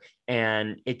together,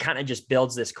 and it kind of just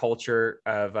builds this culture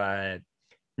of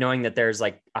knowing that there's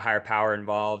like a higher power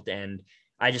involved. And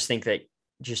I just think that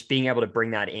just being able to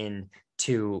bring that in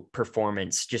to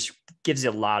performance just gives you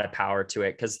a lot of power to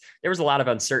it, because there was a lot of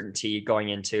uncertainty going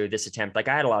into this attempt. Like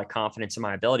I had a lot of confidence in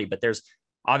my ability, but there's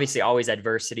obviously always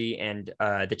adversity and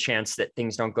the chance that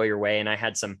things don't go your way. And I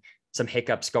had some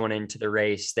hiccups going into the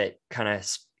race that kind of,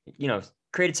 you know,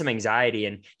 created some anxiety,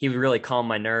 and he would really calm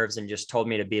my nerves and just told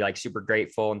me to be like super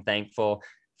grateful and thankful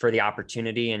for the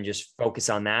opportunity and just focus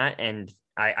on that. And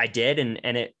I did,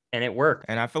 and it worked.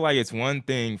 And I feel like it's one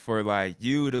thing for like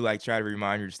you to like try to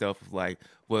remind yourself of like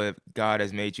what God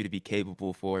has made you to be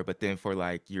capable for, but then for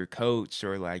like your coach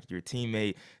or like your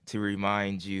teammate to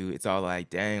remind you, it's all like,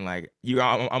 dang, like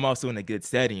I'm also in a good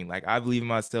setting. Like I believe in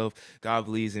myself, God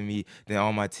believes in me, then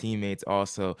all my teammates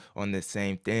also on the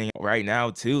same thing. Right now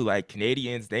too, like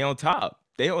Canadians, they on top.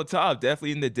 They on top,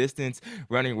 definitely in the distance,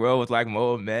 running well with like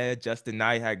Mohamed. Justin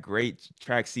Knight had great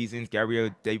track seasons.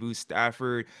 Gabriel Debut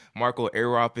Stafford, Marco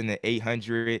Arop in the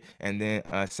 800, and then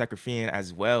Sacrifian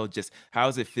as well. Just how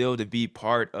does it feel to be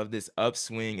part of this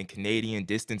upswing in Canadian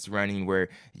distance running where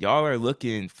y'all are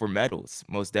looking for medals,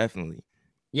 most definitely?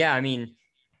 Yeah, I mean,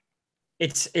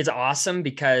 it's awesome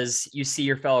because you see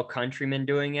your fellow countrymen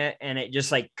doing it, and it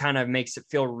just like kind of makes it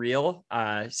feel real.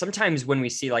 Sometimes when we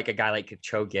see like a guy like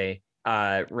Kipchoge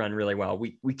run really well,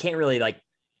 we can't really like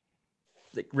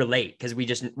relate, because we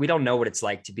don't know what it's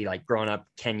like to be like growing up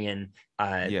Kenyan,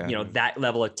 Yeah. that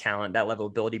level of talent, that level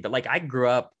of ability. But like I grew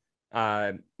up,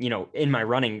 in my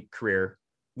running career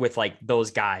with like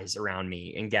those guys around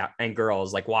me and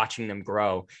girls, like watching them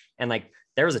grow. And like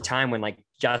there was a time when like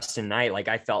Justin Knight, like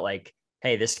I felt like,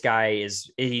 hey, this guy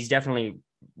he's definitely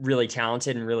really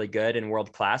talented and really good and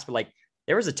world class. But like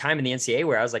there was a time in the NCAA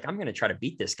where I was like, I'm going to try to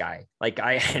beat this guy. Like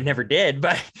I never did,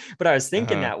 but I was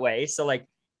thinking Uh-huh. that way. So like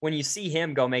when you see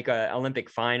him go make a Olympic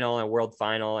final, a world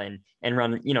final, and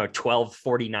run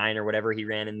 12:49 or whatever he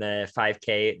ran in the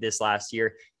 5K this last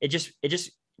year, it just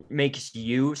makes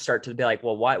you start to be like,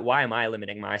 well, why am I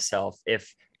limiting myself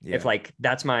if Yeah. like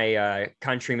that's my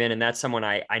countryman, and that's someone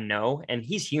I know, and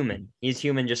he's human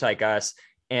just like us.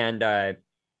 And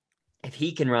if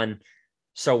he can run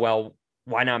so well,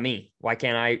 why not me? Why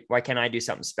can't I do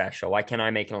something special? Why can't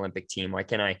I make an Olympic team? Why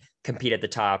can't I compete at the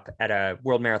top at a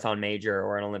world marathon major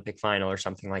or an Olympic final or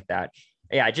something like that?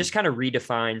 Yeah, it just kind of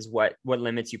redefines what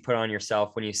limits you put on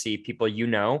yourself when you see people,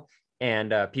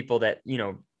 and people that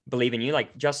believe in you.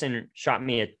 Like Justin shot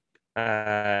me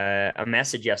a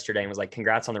message yesterday and was like,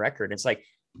 congrats on the record. And it's like,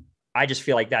 I just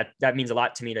feel like that means a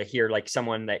lot to me to hear like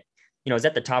someone that is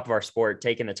at the top of our sport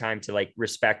taking the time to like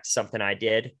respect something I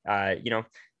did.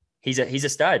 He's a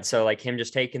stud. So like him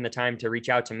just taking the time to reach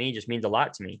out to me just means a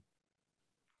lot to me.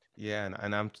 Yeah,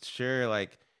 and I'm sure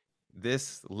like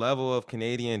this level of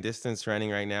Canadian distance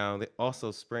running right now, they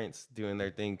also sprints doing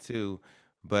their thing too,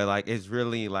 but like it's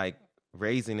really like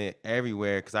raising it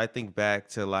everywhere. Because I think back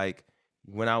to like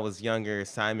when I was younger,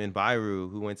 Simon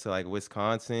Byru, who went to like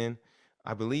Wisconsin.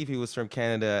 I believe he was from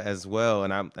Canada as well,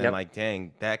 and Yep. like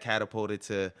dang, that catapulted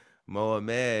to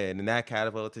Mohamed, and that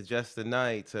catapulted to Justin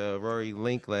Knight, to Rory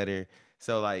Linkletter.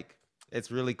 So like it's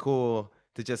really cool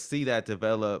to just see that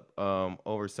develop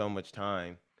over so much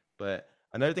time. But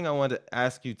another thing I wanted to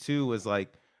ask you too was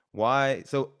like, why?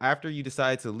 So after you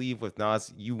decided to leave with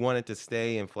Nas, you wanted to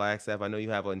stay in Flagstaff. I know you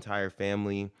have an entire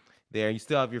family there. You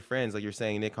still have your friends, like you're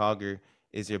saying. Nick Hogger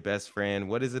is your best friend.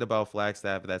 What is it about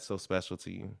Flagstaff that's so special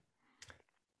to you?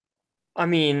 I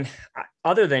mean,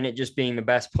 other than it just being the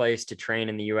best place to train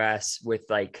in the US with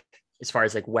like, as far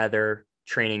as like weather,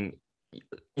 training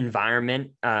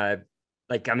environment,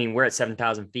 like, I mean, we're at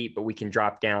 7,000 feet, but we can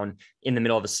drop down in the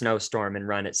middle of a snowstorm and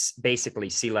run. It's basically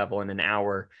sea level in an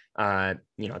hour.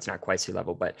 It's not quite sea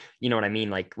level, but you know what I mean?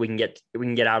 Like we can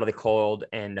get out of the cold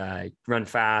and run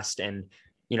fast, and,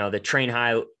 the train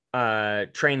high,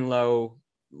 train low,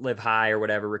 live high, or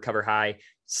whatever, recover high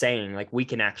saying, like we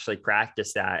can actually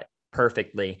practice that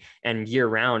perfectly. And year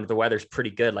round, the weather's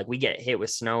pretty good. Like we get hit with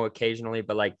snow occasionally,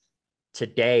 but like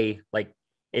today, like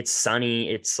it's sunny,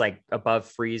 it's like above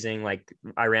freezing. Like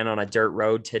I ran on a dirt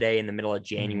road today in the middle of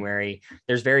Hmm. January.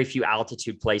 There's very few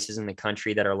altitude places in the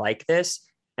country that are like this.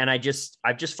 and I've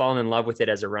just fallen in love with it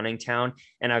as a running town,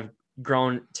 and I've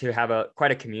grown to have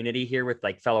quite a community here with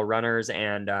like fellow runners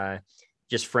and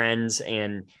just friends,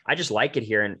 and I just like it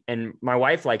here, and my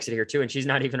wife likes it here too, and she's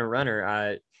not even a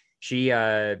runner. She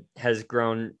has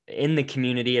grown in the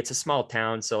community. It's a small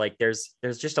town, so like there's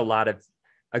just a lot of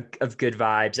good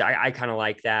vibes. I kind of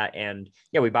like that, and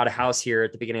yeah, we bought a house here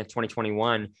at the beginning of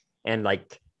 2021, and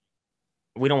like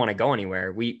we don't want to go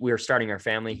anywhere. We're starting our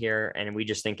family here, and we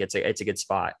just think it's a good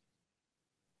spot.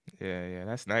 Yeah,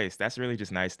 that's nice. That's really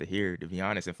just nice to hear, to be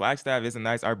honest. And Flagstaff isn't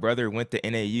nice. Our brother went to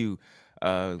NAU,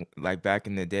 like back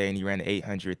in the day, and he ran the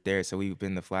 800 there. So we've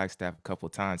been to Flagstaff a couple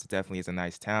times. It definitely is a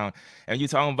nice town. And you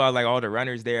talking about like all the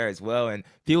runners there as well. And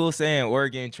people saying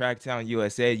Oregon, Track Town,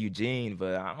 USA, Eugene,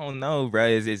 but I don't know, bro.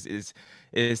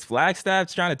 Is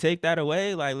Flagstaff trying to take that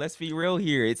away? Like, let's be real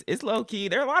here. It's low key.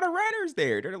 There are a lot of runners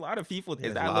there. There are a lot of people. Is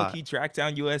There's a that low key lot. Track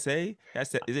Town, USA?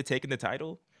 Is it taking the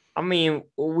title? I mean,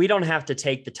 we don't have to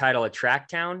take the title of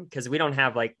Tracktown because we don't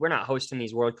have like we're not hosting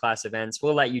these world class events.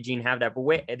 We'll let Eugene have that,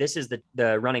 but this is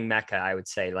the running mecca. I would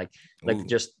say like Ooh.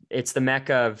 just it's the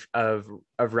mecca of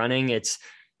running. It's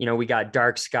we got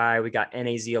Dark Sky, we got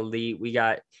NAZ Elite, we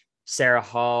got Sarah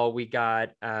Hall, we got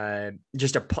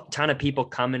just a ton of people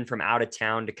coming from out of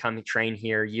town to come train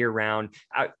here year round,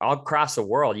 all across the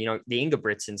world. The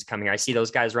Ingebrigtsens coming here. I see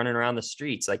those guys running around the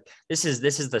streets. Like this is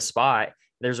the spot.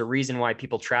 There's a reason why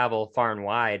people travel far and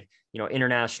wide,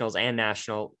 internationals and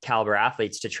national caliber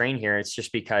athletes to train here. It's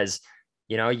just because,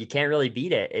 you can't really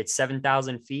beat it. It's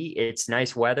 7,000 feet. It's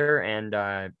nice weather. And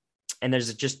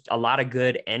there's just a lot of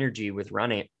good energy with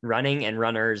running and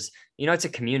runners. It's a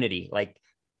community, like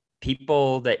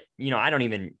people that, I don't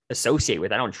even associate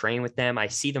with. I don't train with them. I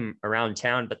see them around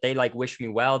town, but they like wish me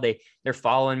well. They're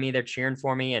following me. They're cheering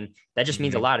for me. And that just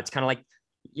means a Hmm. lot. It's kind of like,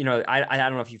 I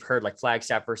don't know if you've heard like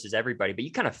Flagstaff versus everybody, but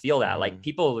you kind of feel that like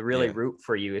people really Yeah. root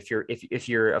for you if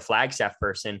you're a Flagstaff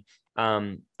person.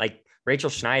 Like Rachel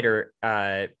Schneider,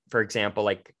 for example,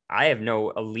 like I have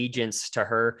no allegiance to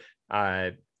her.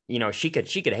 She could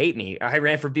hate me. I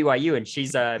ran for BYU, and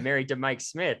she's married to Mike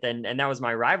Smith, and that was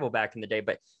my rival back in the day.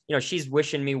 But she's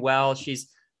wishing me well.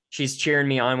 She's cheering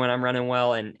me on when I'm running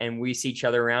well, and we see each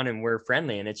other around and we're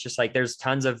friendly. And it's just like there's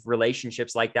tons of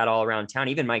relationships like that all around town.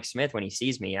 Even Mike Smith, when he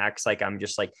sees me, acts like I'm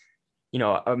just like,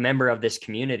 a member of this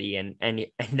community. And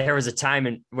there was a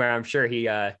time where I'm sure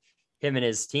him and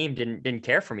his team didn't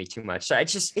care for me too much. So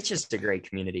it's just a great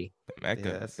community. The Yeah, Mecca,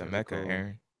 that's the super Mecca, cool.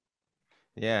 Aaron.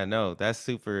 Yeah, no, that's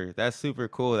super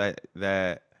cool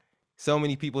that so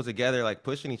many people together like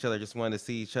pushing each other just wanted to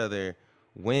see each other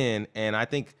win. And I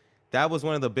think that was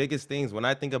one of the biggest things when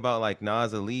I think about like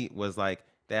Nas Elite was like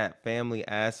that family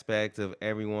aspect of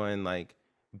everyone like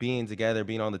being together,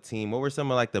 being on the team. What were some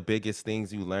of like the biggest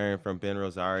things you learned from Ben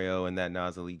Rosario and that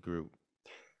Nas Elite group?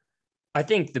 I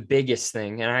think the biggest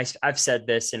thing, and I've said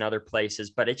this in other places,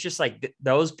 but it's just like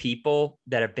those people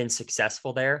that have been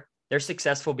successful there, they're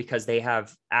successful because they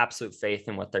have absolute faith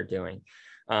in what they're doing.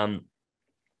 Um,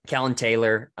 Kellen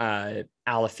Taylor,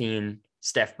 Alafine,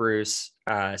 Steph Bruce,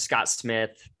 Scott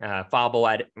Smith, Fable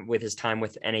with his time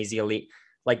with NAZ Elite,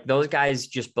 like those guys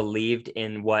just believed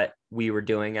in what we were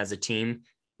doing as a team.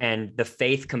 And the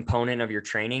faith component of your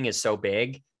training is so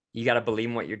big. You got to believe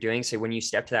in what you're doing. So when you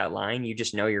step to that line, you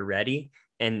just know you're ready.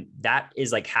 And that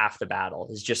is like half the battle,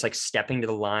 is just like stepping to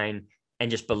the line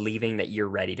and just believing that you're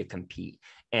ready to compete.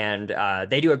 And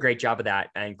they do a great job of that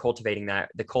and cultivating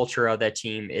that. The culture of that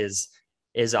team is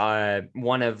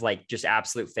one of like just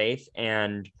absolute faith.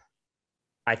 And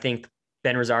I think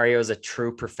Ben Rosario is a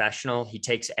true professional. He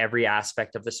takes every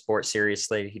aspect of the sport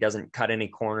seriously. He doesn't cut any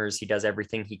corners. He does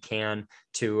everything he can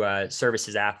to service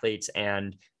his athletes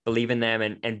and believe in them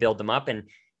and build them up. And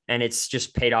it's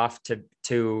just paid off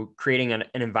to creating an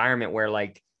environment where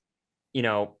like,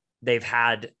 they've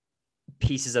had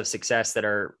pieces of success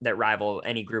that rival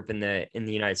any group in the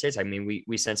United States. I mean,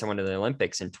 we sent someone to the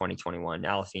Olympics in 2021,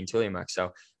 Alafine Tuliamuk.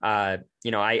 So,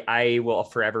 I will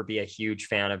forever be a huge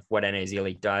fan of what NAZ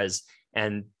Elite does,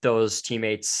 and those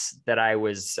teammates that I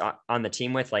was on the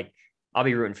team with, like I'll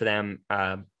be rooting for them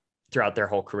throughout their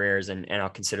whole careers, and I'll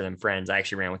consider them friends. I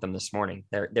actually ran with them this morning.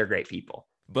 They're great people.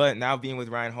 But now being with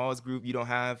Ryan Hall's group, you don't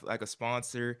have like a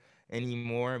sponsor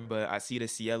anymore. But I see the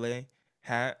CLA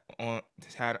hat on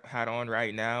hat on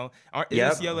right now. Isn't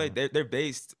Yep. CLA? They're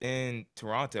based in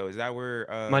Toronto. Is that where?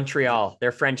 Is it? Montreal.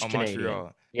 They're French Oh, Canadian.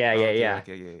 Montreal. Yeah, Oh, yeah, okay, yeah.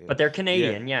 okay, yeah, yeah, But they're yeah.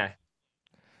 Canadian. Yeah.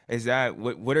 Is that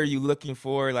what are you looking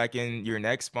for like in your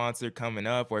next sponsor coming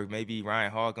up, or maybe Ryan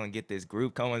Hall gonna get this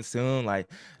group coming soon? Like,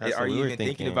 That's are what we you were even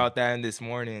thinking thinking. about that in this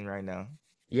morning right now?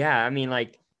 Yeah, I mean,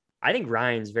 like, I think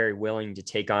Ryan's very willing to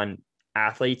take on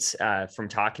athletes from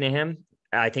talking to him.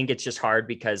 I think it's just hard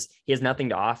because he has nothing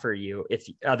to offer you if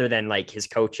other than like his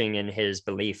coaching and his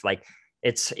belief. Like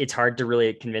it's hard to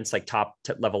really convince like top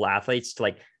level athletes to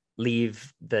like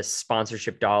leave the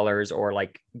sponsorship dollars or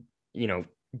like, you know,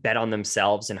 bet on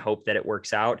themselves and hope that it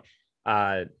works out.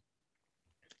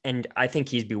 And I think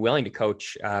he'd be willing to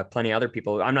coach plenty of other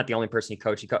people. I'm not the only person he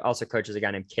coached. He also coaches a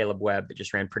guy named Caleb Webb that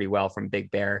just ran pretty well from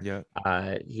Big Bear.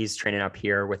 Yeah. He's training up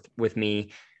here with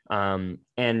me.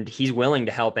 And he's willing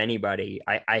to help anybody.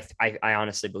 I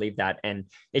honestly believe that. And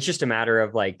it's just a matter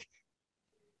of like,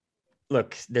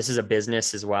 look, this is a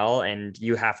business as well. And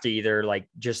you have to either like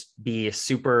just be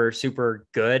super, super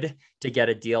good to get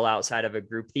a deal outside of a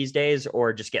group these days,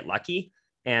 or just get lucky.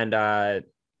 And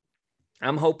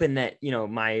I'm hoping that, you know,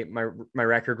 my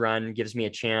record run gives me a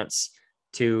chance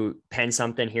to pen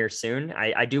something here soon.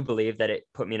 I do believe that it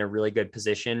put me in a really good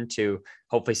position to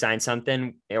hopefully sign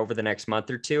something over the next month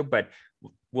or two, but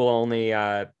we'll only, you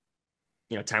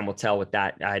know, time will tell with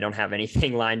that. I don't have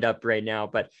anything lined up right now,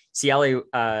 but Cieli,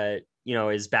 you know,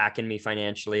 is backing me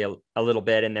financially a little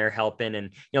bit, and they're helping, and,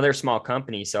 you know, they're a small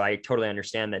company. So I totally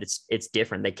understand that it's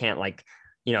different. They can't like,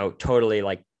 you know, totally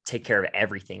like take care of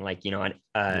everything. Like, you know,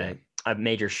 a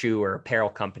major shoe or apparel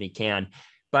company can.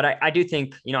 But I do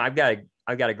think, you know, I've got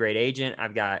a great agent.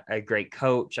 I've got a great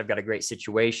coach. I've got a great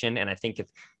situation. And I think if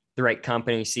the right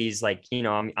company sees like, you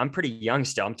know, I'm pretty young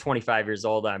still. I'm 25 years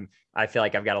old. I feel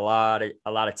like I've got a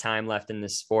lot of time left in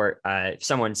this sport. If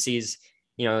someone sees,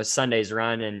 you know, Sunday's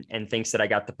run and thinks that I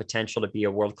got the potential to be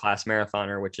a world-class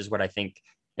marathoner, which is what I think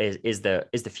is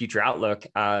the future outlook,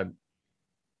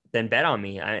 then bet on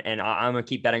me. And I'm going to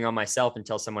keep betting on myself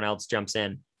until someone else jumps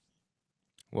in.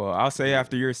 Well, I'll say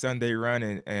after your Sunday run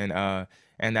and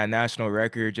that national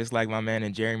record, just like my man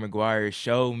and Jerry Maguire,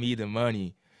 show me the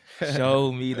money.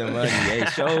 Show me the money. Hey,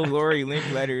 show Rory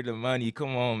Linkletter the money.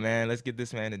 Come on, man. Let's get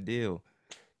this man a deal.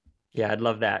 Yeah, I'd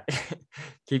love that.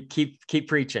 keep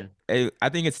preaching. Hey, I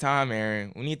think it's time,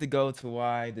 Aaron. We need to go to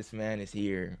why this man is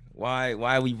here.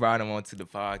 Why we brought him onto the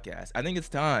podcast. I think it's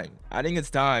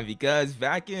time because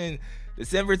back in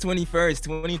December 21st,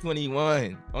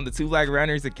 2021, on the Two Black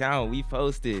Runners account, we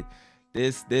posted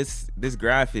this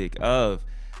graphic of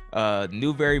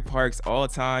Newbury Park's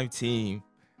all-time team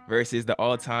versus the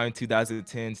all-time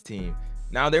 2010s team.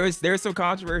 Now there's some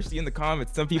controversy in the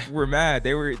comments. Some people were mad.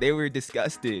 They were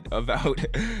disgusted about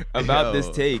this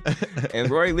take. And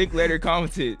Rory Linkletter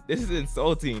commented, "This is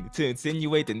insulting to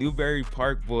insinuate the Newbury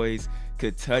Park boys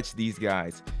could touch these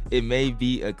guys. It may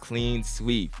be a clean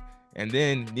sweep." And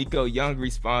then Nico Young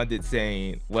responded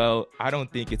saying, "Well, I don't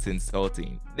think it's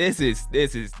insulting. This is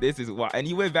why." And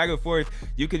he went back and forth.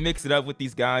 You can mix it up with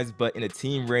these guys, but in a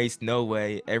team race, no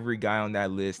way. Every guy on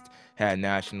that list had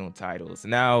national titles.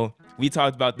 Now, we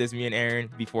talked about this, me and Aaron,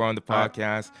 before on the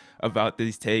podcast about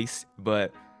these takes.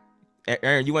 But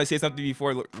Aaron, you want to say something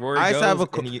before Rory goes? I just have a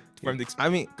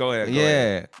go ahead.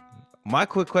 Yeah. My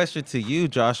quick question to you,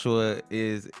 Joshua,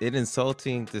 is it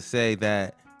insulting to say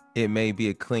that it may be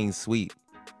a clean sweep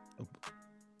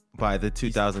by the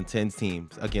 2010s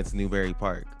teams against Newbury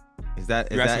Park? Is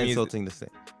that insulting to say?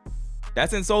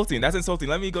 That's insulting.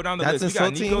 Let me go down the list.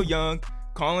 Insulting? We got Nico Young,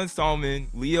 Colin Salmon,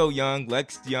 Leo Young,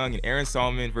 Lex Young, and Aaron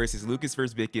Salmon versus Lucas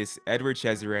Versbickus, Edward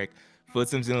Cheserek,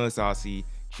 Futsum Zilasasi,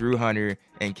 Drew Hunter,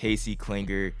 and Casey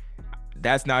Klinger.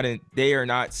 They are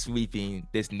not sweeping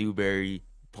this Newbury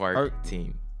Park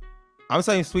team. I'm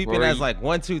saying sweeping Rory, as like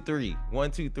 1, 2, 3.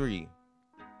 1, 2, 3.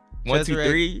 1, 2,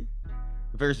 3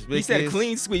 versus He said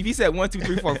clean sweep. He said 1, 2,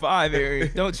 3, 4, 5.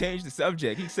 Aaron, don't change the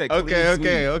subject. He said clean sweep.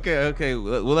 Okay.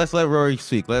 Well, let's let Rory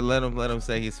speak. Let him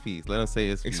say his piece.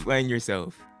 Explain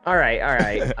yourself. All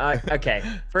right. Okay.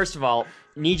 First of all,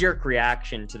 knee-jerk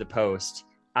reaction to the post.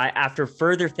 After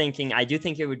further thinking, I do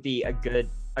think it would be a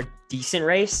decent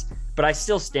race, but I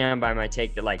still stand by my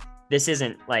take that like this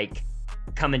isn't like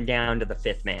coming down to the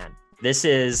fifth man. This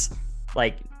is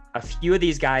like a few of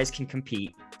these guys can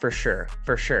compete. For sure.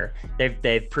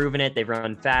 They've proven it. They've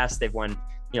run fast. They've won,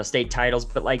 state titles.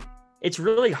 But like, it's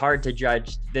really hard to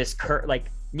judge this. Like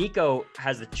Nico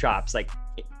has the chops, like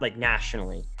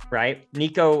nationally, right?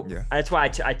 Nico. Yeah. That's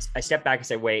why I step back and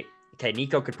say, wait, okay,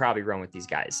 Nico could probably run with these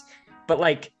guys. But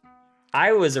like,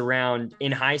 I was around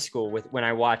in high school when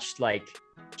I watched like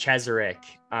Cheserek,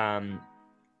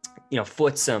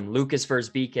 Futsum, Lucas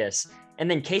Versbickus, and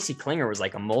then Casey Klinger was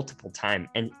like a multiple time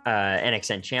and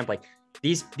NXN champ. Like,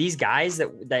 these guys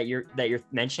that you're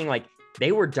mentioning, like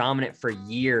they were dominant for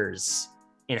years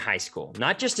in high school,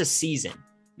 not just a season,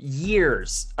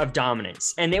 years of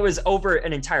dominance. And it was over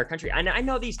an entire country. I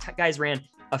know these guys ran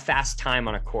a fast time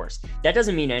on a course. That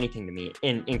doesn't mean anything to me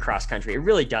in cross country. It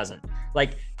really doesn't.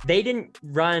 Like they didn't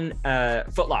run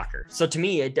Foot Locker. So to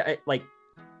me, like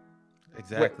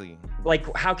Exactly. Like,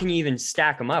 how can you even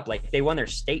stack them up? Like, they won their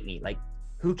state meet. Like,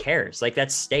 who cares? Like,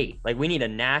 that's state. Like, we need a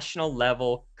national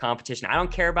level competition. I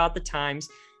don't care about the times.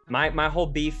 My whole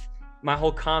beef, my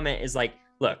whole comment is like,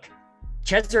 look,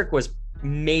 Chesrick was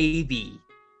maybe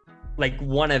like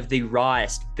one of the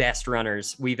rawest, best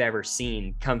runners we've ever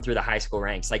seen come through the high school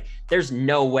ranks. Like, there's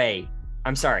no way.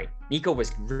 I'm sorry. Nico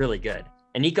was really good.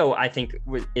 And Nico, I think,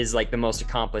 is like the most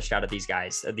accomplished out of these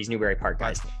guys, of these Newberry Park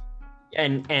guys.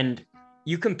 And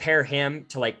you compare him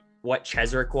to like what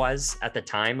Chesrick was at the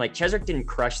time. Like, Chesrick didn't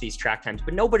crush these track times,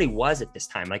 but nobody was at this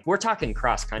time. Like, we're talking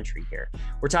cross country here.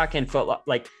 We're talking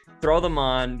like throw them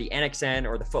on the NXN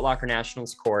or the Foot Locker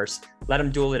Nationals course, let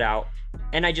them duel it out.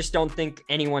 And I just don't think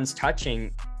anyone's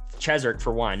touching Chesrick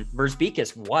for one.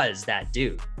 Verzbikis was that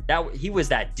dude. He was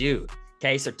that dude.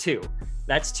 Okay, so 2.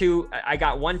 That's 2. I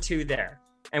got 1, 2 there.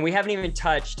 And we haven't even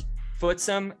touched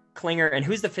Footsum, Klinger, and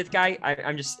who's the 5th guy?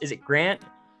 Is it Grant?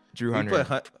 Drew Hunter.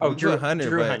 Drew Hunter.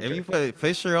 Drew But Hunter. if you put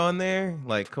Fisher on there,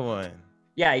 like, come on.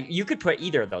 Yeah, you could put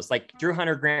either of those, like Drew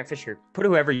Hunter, Grant Fisher, put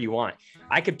whoever you want.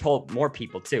 I could pull more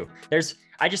people too.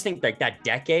 I just think like that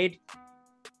decade,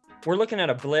 we're looking at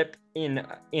a blip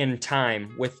in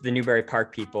time with the Newberry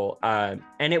Park people.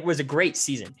 And it was a great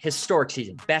season, historic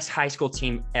season, best high school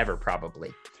team ever,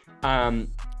 probably.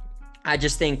 I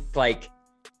just think like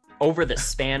over the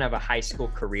span of a high school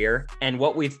career and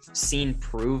what we've seen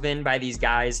proven by these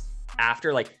guys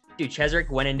after, like, dude, Chesrick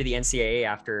went into the NCAA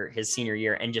after his senior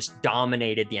year and just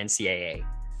dominated the NCAA.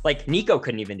 Like, Nico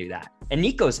couldn't even do that. And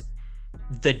Nico's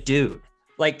the dude.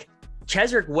 Like,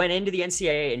 Chesrick went into the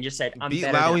NCAA and just said, I'm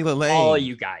better than all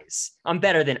you guys. I'm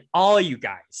better than all you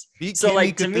guys. So,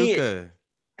 like, to me,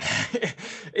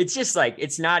 it's just like,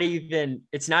 it's not even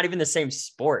the same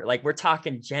sport. Like, we're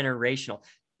talking generational.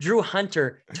 Drew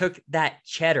Hunter took that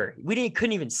cheddar.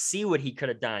 Couldn't even see what he could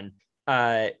have done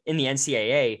in the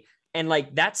NCAA. And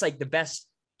like, that's like the best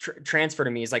transfer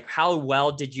to me is like, how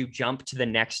well did you jump to the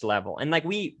next level? And like,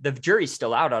 the jury's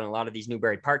still out on a lot of these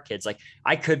Newberry Park kids. Like,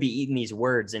 I could be eating these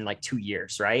words in like 2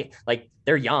 years, right? Like,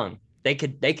 they're young. They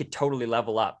could totally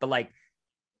level up. But like,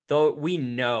 though we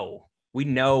know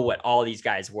what all these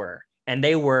guys were, and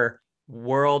they were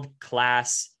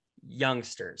world-class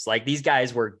youngsters. Like, these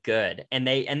guys were good, and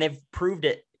they've proved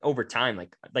it over time.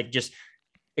 Like just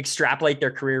extrapolate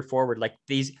their career forward. Like,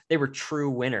 they were true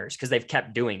winners because they've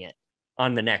kept doing it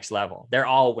on the next level. They're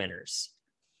all winners.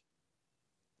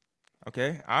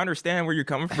 Okay, I understand where you're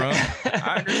coming from.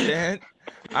 I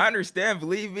understand.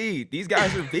 Believe me, these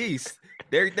guys are beasts.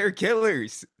 They're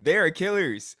killers. They are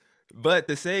killers. But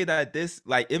to say that this,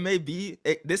 like,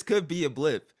 this could be a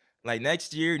blip. Like,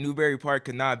 next year, Newberry Park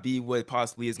could not be what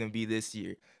possibly is going to be this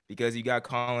year, because you got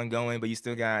Colin going, but you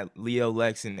still got Leo,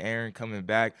 Lex, and Aaron coming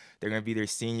back. They're going to be their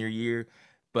senior year.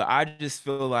 But I just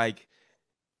feel like,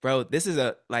 bro, this is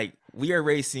we are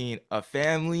racing a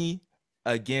family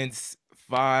against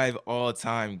 5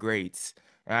 all-time greats.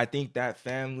 And I think that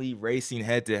family racing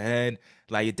head-to-head,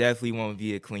 like, it definitely won't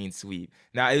be a clean sweep.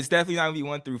 Now, it's definitely not going to be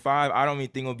 1 through 5. I don't even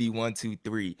think it'll be 1, 2,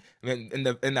 3. I mean,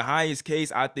 in the highest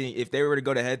case, I think if they were to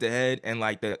go to head-to-head and,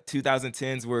 like, the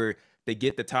 2010s were they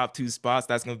get the top 2 spots,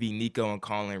 that's going to be Nico and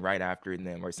Colin right after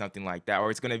them or something like that.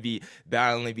 Or it's going to be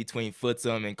battling between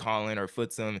Footsum and Colin, or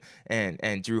Footsum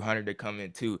and Drew Hunter to come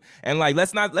in too. And like,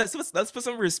 let's put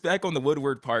some respect on the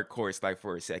Woodward Park course, like,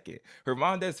 for a second.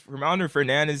 Hermander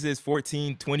Fernandez's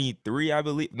 14:23, I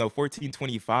believe. No,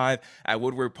 14:25 at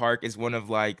Woodward Park is one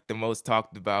of like the most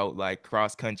talked about like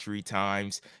cross country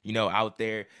times, out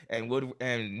there. And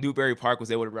Newberry Park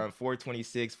was able to run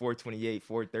 4:26, 4:28,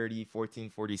 4:30,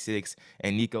 14:46.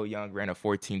 And Nico Young ran a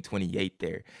 14:28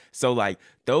 there. So like,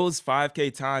 those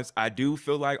 5K times I do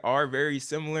feel like are very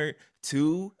similar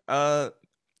to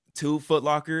Foot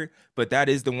Locker, but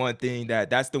that's the one thing,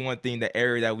 the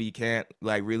area that we can't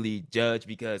like really judge,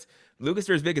 because Lucas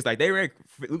Verzbikis, like,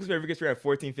 Lucas Verzbikis ran a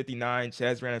 14:59,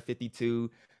 Ches ran a 52,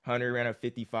 Hunter ran a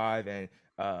 55, and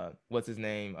what's his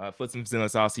name? Footsum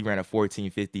Zinosauce ran a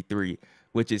 14:53,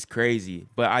 which is crazy.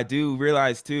 But I do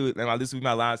realize too, and this will be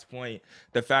my last point,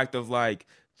 the fact of like,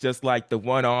 just like the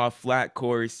one-off flat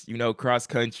course, cross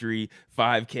country,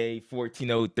 5K,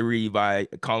 14:03 by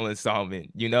Colin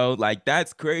Salmon, like,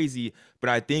 that's crazy. But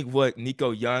I think what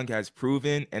Nico Young has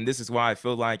proven, and this is why I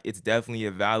feel like it's definitely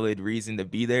a valid reason to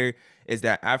be there, is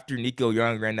that after Nico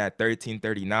Young ran that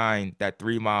 13:39, that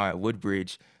 3 mile at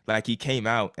Woodbridge, like, he came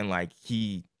out and like,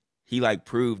 he like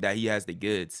proved that he has the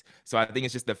goods. So I think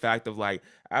it's just the fact of like,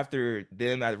 after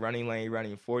them at running lane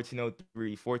running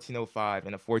 14:03, 14:05,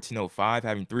 and a 14:05,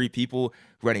 having 3 people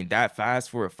running that fast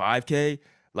for a 5K,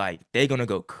 like, they're gonna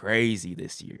go crazy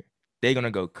this year. they're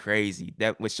gonna go crazy.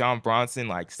 That with Sean Bronson,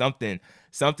 like something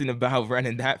about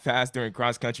running that fast during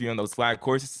cross country on those flat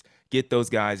courses, get those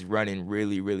guys running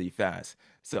really, really fast.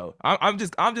 So I'm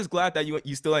just glad that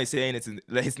you still ain't saying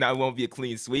it's not won't be a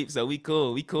clean sweep. So we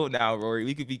cool now, Rory.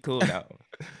 We could be cool now.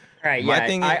 All right, My yeah,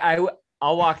 thing is,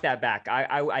 I'll walk that back.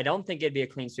 I don't think it'd be a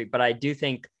clean sweep, but I do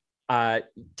think uh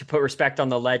to put respect on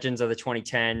the legends of the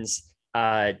 2010s,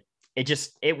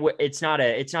 it's not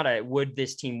a would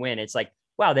this team win? It's like,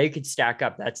 wow, they could stack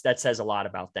up. That says a lot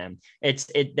about them.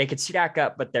 They could stack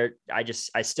up, but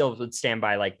I still would stand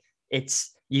by, like,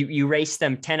 it's you race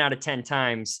them 10 out of 10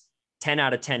 times, 10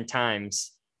 out of 10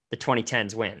 times the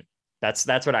 2010s win. That's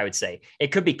what I would say. It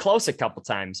could be close a couple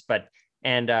times, but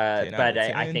 10 out of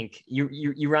I 10. think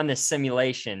you run this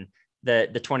simulation, the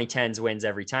 2010s wins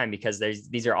every time, because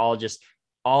these are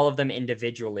all of them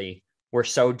individually were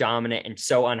so dominant and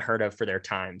so unheard of for their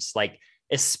times. Like,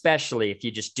 especially if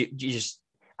you just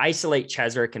isolate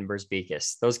Chesrick and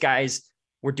Verzbikis. Those guys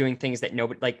were doing things that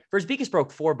nobody, like, Verzbikis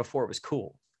broke 4 before it was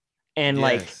cool. And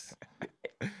like yes,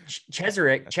 That's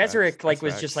facts. Chesrick That's like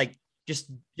was facts.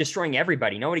 just destroying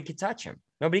everybody. Nobody could touch him.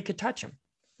 Nobody could touch him.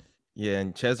 yeah.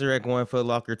 And Cheserek won Foot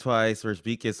Locker twice.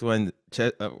 Verzbikis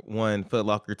won Foot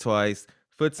Locker twice.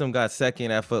 Footsum got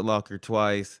second at Foot Locker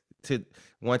twice. To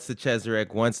once to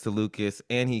Cheserek, once to Lucas,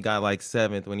 and he got like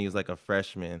seventh when he was like a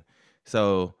freshman.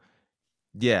 So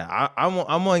yeah, I'm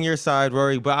on your side,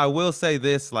 Rory. But I will say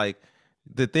this: like,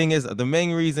 the thing is, the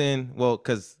main reason, well,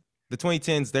 because the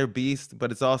 2010s they're beast,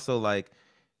 but it's also like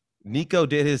Nico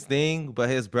did his thing, but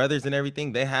his brothers and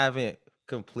everything, they haven't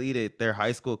completed their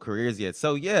high school careers yet.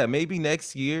 So yeah, maybe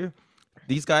next year,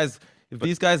 these guys, if But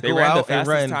these guys they go ran the out and fastest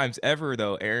run, times ever,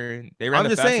 though, Aaron. They ran I'm the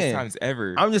just fastest saying, times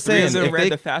ever. I'm just Three of saying, them if ran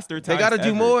the faster they got times to do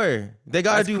ever. more, they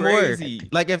got to That's do more. crazy.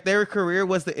 Like, if their career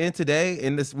was to end today,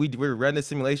 and we're running the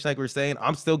simulation like we're saying,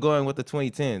 I'm still going with the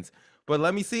 2010s. But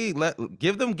let me see,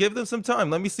 give them some time.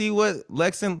 Let me see what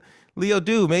Lex and Leo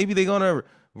do. Maybe they're gonna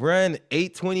run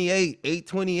 828,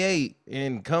 828,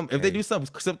 and come if they Hey, do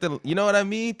something, you know what I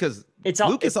mean? Because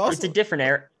Lucas It's a also. different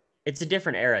era. It's a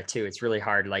different era too. It's really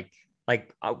hard.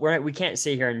 We can't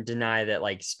sit here and deny that,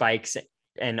 like, spikes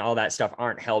and all that stuff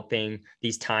aren't helping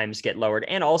these times get lowered.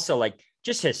 And also, like,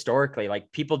 just historically,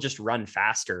 like, people just run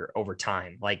faster over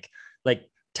time. Like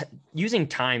using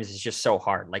times is just so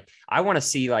hard. Like, I want to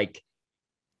see, like,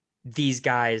 these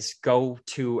guys go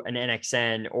to an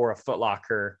NXN or a Foot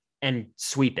Locker and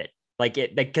sweep it.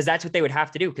 Because that's what they would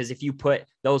have to do. Because if you put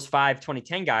those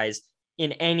 2010 guys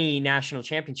in any national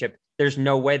championship, there's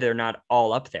no way they're not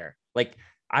all up there. Like,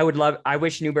 I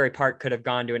wish Newbury Park could have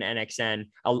gone to an NXN,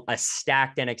 a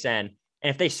stacked NXN. And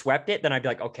if they swept it, then I'd be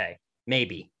like, okay,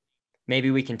 maybe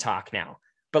we can talk now.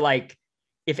 But, like,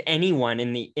 if anyone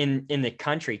in the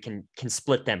country can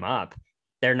split them up,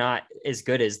 they're not as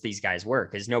good as these guys were,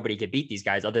 because nobody could beat these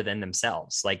guys other than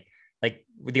themselves. Like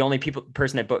the only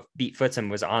person that beat Footsum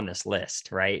was on this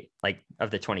list, right? Like, of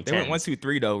the they went one, 2010s. two,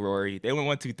 three though, Rory. They went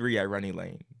 1, 2, 3 at running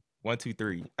lane. 1, 2,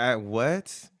 3. At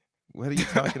what? What are you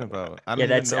talking about? I Yeah, don't even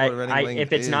that's know what running I lane is.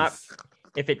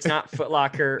 if it's not Foot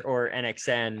Locker or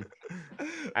NXN,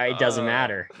 it doesn't uh,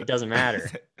 matter. It doesn't he matter.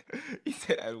 said, he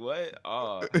said, "At what?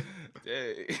 Oh,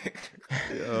 dang."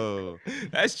 Yo,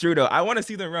 That's true though. I want to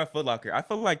see them run Foot Locker. I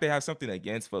feel like they have something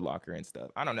against Foot Locker and stuff.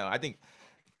 I don't know. I think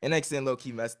NXN low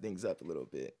key messed things up a little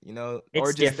bit, or It's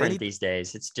just different these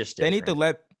days. It's just they need to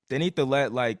different.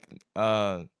 let like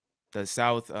the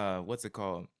South, what's it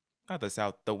called? Not the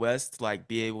South, the West, like,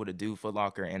 be able to do Foot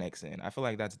Locker and NXN. I feel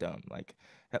like that's dumb. Like,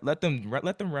 let them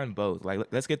run both. Like,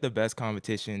 let's get the best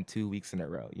competition 2 weeks in a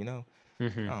row. Hmm. I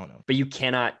don't know. But you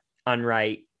cannot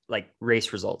unwrite, like,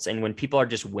 race results. And when people are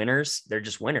just winners, they're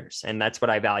just winners. And that's what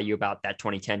I value about that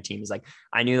 2010 team, is, like,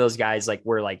 I knew those guys, like,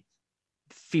 were, like,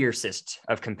 fiercest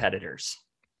of competitors.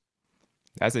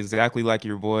 That's exactly like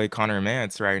your boy Connor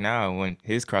Mance right now when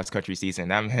his cross country season.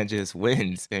 That man just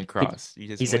wins in He, cross. He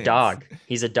just he's a wins. dog.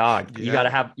 He's a dog.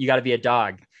 yeah. You gotta be a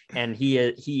dog. And he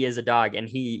is a dog, and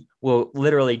he will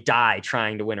literally die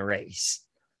trying to win a race.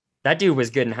 That dude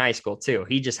was good in high school too.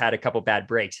 He just had a couple bad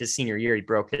breaks. His senior year, he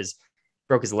broke his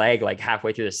leg like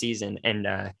halfway through the season, and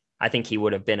I think he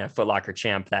would have been a Foot Locker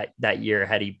champ that year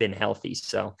had he been healthy.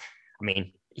 So, I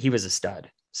mean, he was a stud.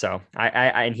 So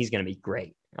and he's going to be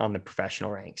great on the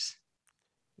professional ranks.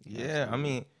 Yeah, I Absolutely.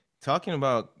 mean, talking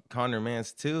about Connor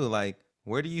Mance too, like,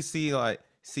 where do you see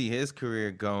his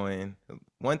career going?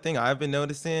 One thing I've been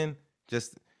noticing,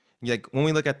 just like when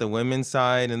we look at the women's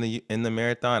side in the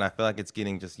marathon, I feel like it's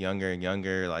getting just younger and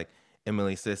younger, like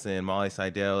Emily Sisson, Molly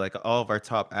Seidel, like all of our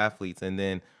top athletes. And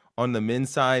then on the men's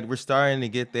side, we're starting to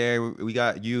get there. We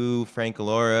got you, Frank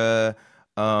Laura.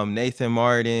 Nathan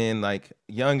Martin, like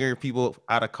younger people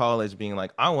out of college being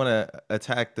like, I want to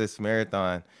attack this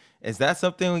marathon. Is that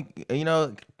something,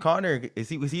 Connor, was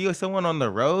he someone on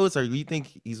the roads, or do you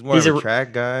think he's more He's of a a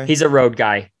track guy? he's a road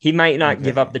guy. He might not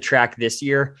give up Okay. the track this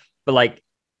year, but like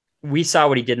we saw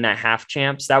what he did in that half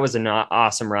champs. That was an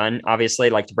awesome run.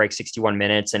 Obviously, like to break 61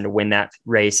 minutes and to win that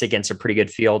race against a pretty good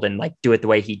field and like do it the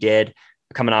way he did,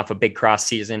 coming off a big cross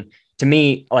season. To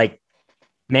me, like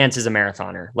Mance is a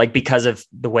marathoner, like because of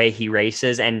the way he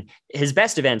races, and his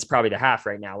best event's probably the half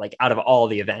right now. Like out of all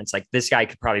the events, like this guy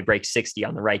could probably break 60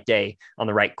 on the right day on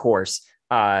the right course.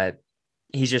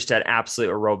 He's just an absolute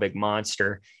aerobic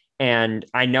monster. And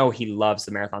I know he loves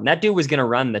the marathon. That dude was going to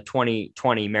run the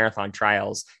 2020 marathon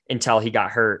trials until he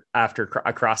got hurt after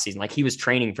a cross season. Like he was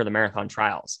training for the marathon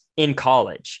trials in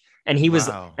college, and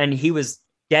Wow. he was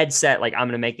dead set. Like I'm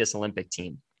going to make this Olympic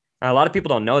team. A lot of people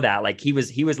don't know that. Like he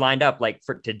was lined up like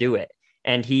for to do it,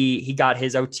 and he got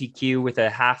his OTQ with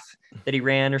a half that he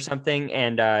ran or something.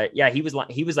 And yeah, he was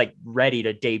like ready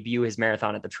to debut his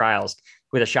marathon at the trials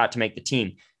with a shot to make the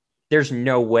team. There's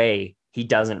no way he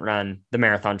doesn't run the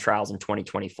marathon trials in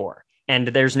 2024. And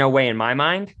there's no way in my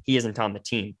mind he isn't on the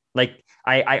team. Like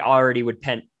I already would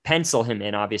pencil him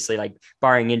in, obviously, like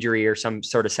barring injury or some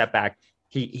sort of setback,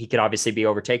 he could obviously be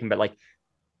overtaken, but like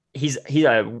he's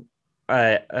a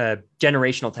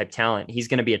generational type talent. He's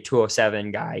going to be a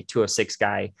 207 guy, 206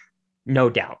 guy, no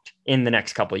doubt in the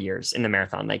next couple of years in the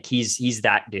marathon. Like he's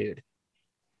that dude.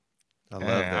 I love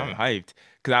Man, I'm that. hyped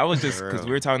because I was just For because real.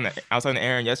 we were talking. I was talking to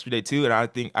Aaron yesterday too,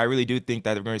 and I really do think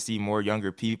that we're going to see more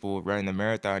younger people running the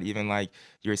marathon, even like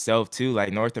yourself too.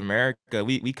 Like North America,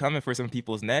 we coming for some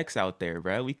people's necks out there,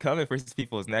 bro. We coming for some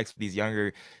people's necks. These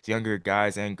younger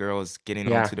guys and girls getting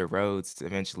Yeah. onto the roads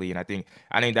eventually, and I think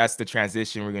that's the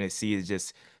transition we're going to see is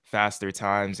just faster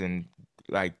times and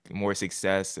like more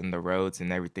success in the roads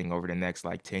and everything over the next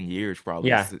like 10 years probably.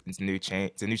 Yeah. It's a new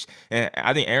change. It's a new and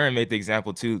I think Aaron made the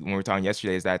example too when we were talking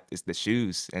yesterday is that it's the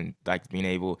shoes and like being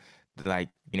able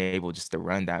just to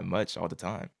run that much all the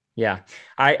time. Yeah.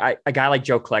 A guy like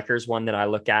Joe Klecker is one that I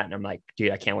look at and I'm like,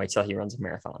 dude, I can't wait till he runs a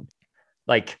marathon.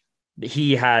 Like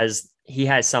he has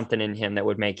something in him that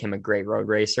would make him a great road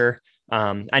racer.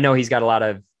 I know he's got a lot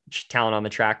of talent on the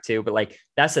track too, but like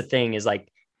that's the thing is like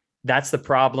that's the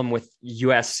problem with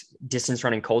US distance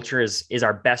running culture is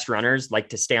our best runners like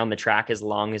to stay on the track as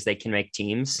long as they can make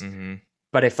teams. Hmm.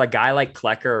 But if a guy like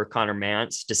Klecker or Connor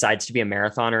Mance decides to be a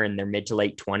marathoner in their mid to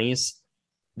late 20s,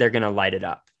 they're going to light it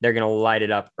up. They're going to light it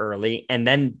up early. And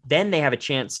then they have a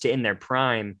chance to, in their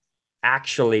prime,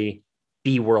 actually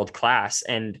be world class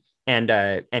and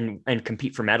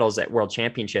compete for medals at world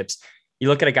championships. You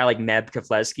look at a guy like Meb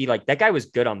Keflezighi, like that guy was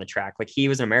good on the track. Like he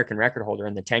was an American record holder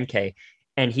in the 10K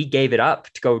and he gave it up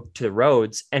to go to the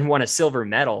roads and won a silver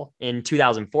medal in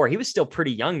 2004. He was still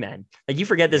pretty young then. Like you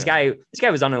forget Yeah. this guy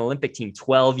was on an Olympic team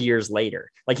 12 years later.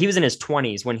 Like he was in his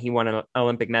 20s when he won an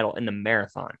Olympic medal in the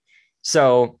marathon.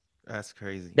 So That's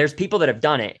crazy. there's people that have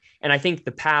done it. And I think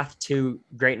the path to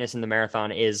greatness in the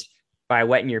marathon is by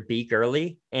wetting your beak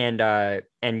early and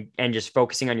just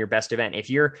focusing on your best event. If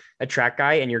you're a track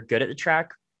guy and you're good at the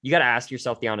track, you got to ask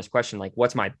yourself the honest question, like,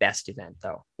 what's my best event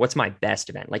though? What's my best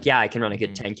event? Like, yeah, I can run a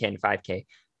good Hmm. 10K and 5K,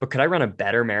 but could I run a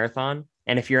better marathon?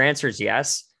 And if your answer is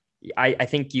yes, I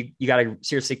think you got to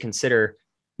seriously consider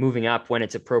moving up when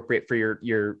it's appropriate for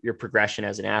your progression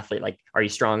as an athlete. Like, are you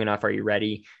strong enough? Are you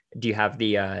ready? Do you have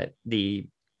the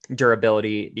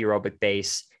durability, the aerobic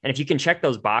base? And if you can check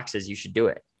those boxes, you should do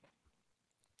it.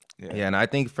 Yeah. Yeah, and I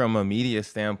think from a media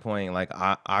standpoint, like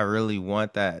I really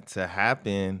want that to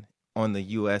happen on the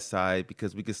US side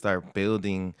because we could start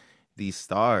building these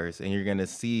stars and you're gonna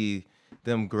see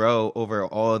them grow over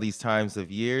all these times of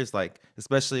years, like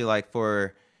especially like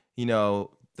for,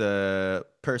 the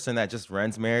person that just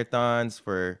runs marathons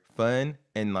for fun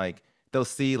and like they'll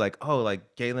see like, oh,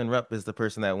 like Galen Rupp is the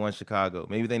person that won Chicago.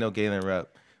 Maybe they know Galen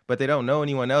Rupp, but they don't know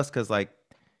anyone else because like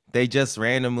they just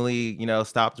randomly,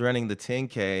 stopped running the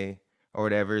 10K or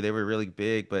whatever. They were really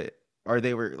big, but or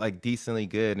they were like decently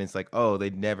good. And it's like, oh, they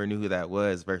never knew who that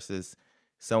was versus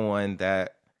someone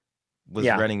that was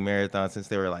Yeah. running marathons since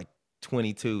they were like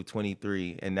 22,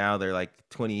 23, and now they're like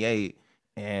 28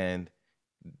 and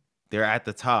they're at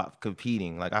the top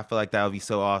competing. Like I feel like that would be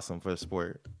so awesome for the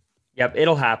sport. Yep,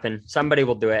 it'll happen. Somebody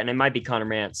will do it, and it might be Connor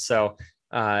Mance. So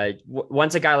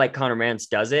once a guy like Connor Mance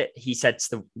does it, he sets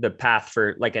the path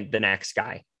for like the next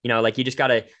guy. You know, like you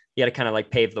gotta kind of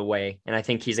like pave the way, and I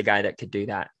think he's a guy that could do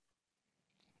that.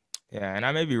 Yeah, and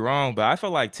I may be wrong, but I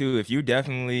feel like too, if you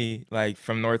definitely like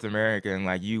from North America and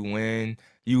like you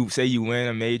say you win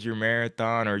a major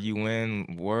marathon or you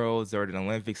win worlds or the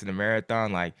Olympics in the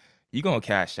marathon, like you gonna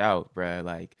cash out, bro.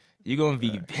 Like you're gonna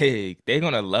be big. They're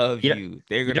gonna love You don't, you.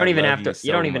 They're you gonna don't even love have you to, you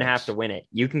so don't even have to much. win it.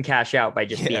 You can cash out by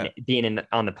just Yeah, being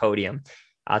on the podium.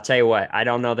 I'll tell you what, I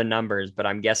don't know the numbers, but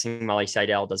I'm guessing Molly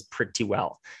Seidel does pretty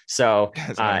well. So,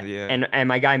 that's gonna yeah. and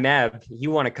my guy Meb, he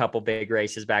won a couple big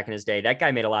races back in his day. That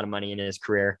guy made a lot of money in his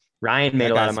career. Ryan made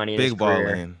That a lot of guy's money in his big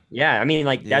career. balling. Yeah, I mean,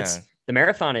 like Yeah. that's the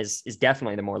marathon is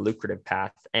definitely the more lucrative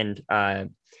path, and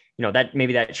that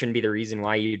maybe that shouldn't be the reason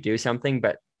why you do something,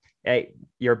 but hey,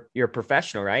 you're a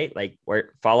professional, right? Like,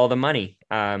 or follow the money.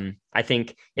 I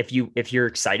think if you're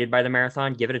excited by the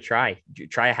marathon, give it a try.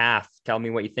 Try a half. Tell me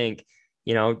what you think.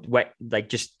 What, like,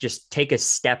 just take a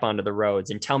step onto the roads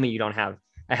and tell me you don't have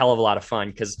a hell of a lot of fun.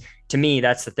 Because to me,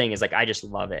 that's the thing, is like I just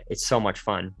love it. It's so much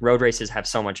fun. Road races have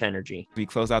so much energy. We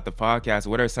close out the podcast.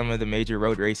 What are some of the major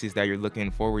road races that you're looking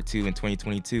forward to in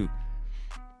 2022?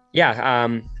 Yeah,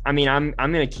 I mean, I'm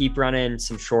gonna keep running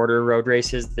some shorter road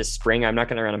races this spring. I'm not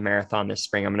gonna run a marathon this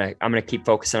spring. I'm gonna keep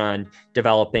focusing on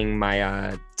developing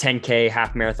my 10K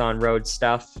half marathon road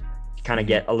stuff, kind of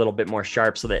get a little bit more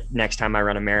sharp, so that next time I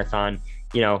run a marathon,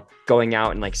 going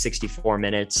out in like 64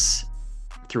 minutes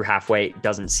through halfway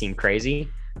doesn't seem crazy.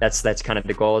 That's kind of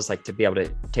the goal, is like to be able to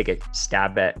take a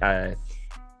stab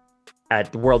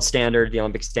at the world standard, the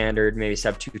Olympic standard, maybe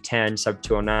sub 210, sub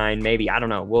 209, maybe, I don't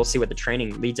know. We'll see what the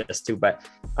training leads us to. But,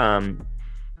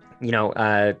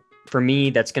 for me,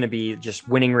 that's going to be just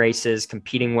winning races,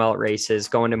 competing well at races,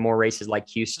 going to more races like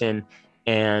Houston,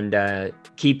 and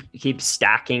keep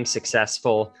stacking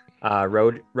successful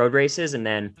road races. And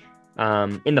then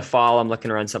in the fall, I'm looking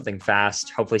to run something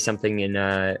fast, hopefully something in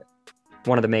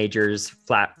one of the majors,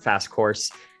 fast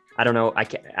course. I don't know.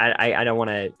 I don't want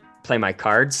to play my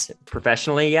cards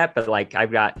professionally yet, but like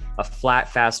I've got a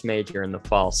fast major in the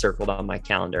fall circled on my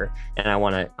calendar, and I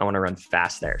want to run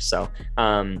fast there. So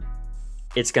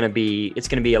it's going to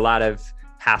be a lot of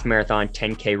half marathon,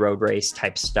 10K road race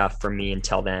type stuff for me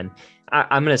until then.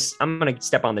 I'm going to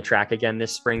step on the track again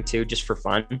this spring too, just for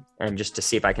fun and just to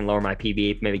see if I can lower my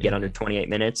PB, maybe get under 28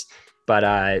 minutes.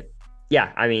 But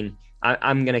yeah, I mean,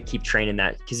 I'm going to keep training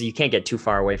that, because you can't get too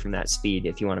far away from that speed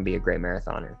if you want to be a great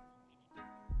marathoner.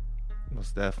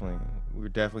 Most definitely. We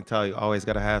definitely tell you always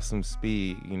got to have some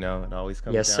speed. It always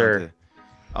comes Yes, down sir.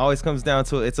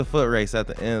 to it's a foot race at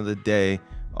the end of the day.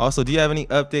 Also, do you have any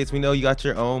updates? We know you got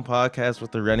your own podcast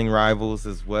with the Running Rivals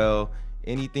as well.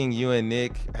 Anything you and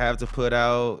Nick have to put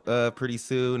out pretty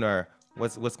soon, or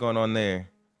what's going on there?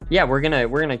 Yeah, we're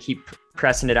gonna keep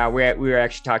pressing it out. We were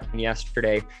actually talking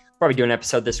yesterday. Probably do an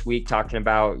episode this week talking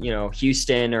about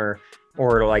Houston or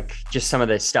like just some of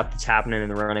the stuff that's happening in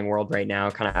the running world right now,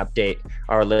 kind of update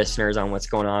our listeners on what's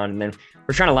going on. And then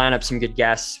we're trying to line up some good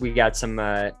guests. We got some,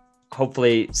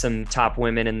 hopefully some top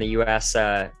women in the US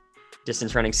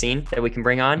distance running scene that we can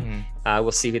bring on. Mm-hmm.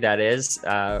 We'll see who that is.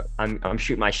 I'm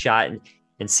shooting my shot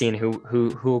and seeing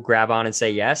who will grab on and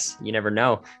say yes. You never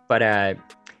know. But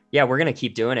yeah, we're going to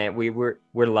keep doing it. We're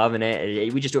loving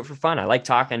it. We just do it for fun. I like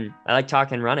talking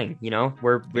running,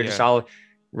 we're just all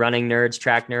running nerds,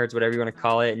 track nerds, whatever you want to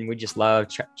call it. And we just love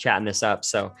chatting this up.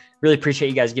 So really appreciate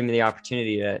you guys giving me the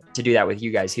opportunity to do that with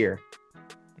you guys here.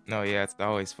 No, yeah, it's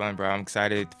always fun, bro. I'm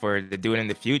excited to do it in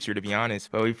the future, to be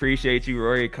honest. But we appreciate you,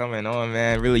 Rory, coming on,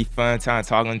 man. Really fun time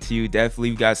talking to you.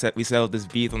 Definitely, we settled this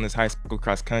beef on this high school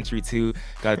cross country too.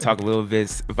 Got to talk a little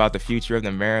bit about the future of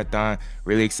the marathon.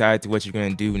 Really excited to what you're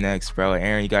gonna do next, bro.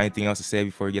 Aaron, you got anything else to say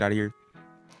before we get out of here?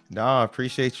 No, I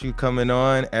appreciate you coming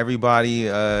on. Everybody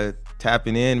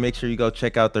tapping in. Make sure you go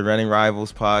check out the Running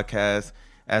Rivals podcast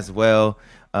as well.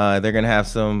 They're going to have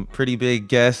some pretty big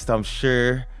guests, I'm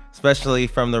sure, especially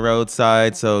from the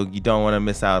roadside. So you don't want to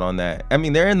miss out on that. I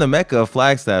mean, they're in the Mecca of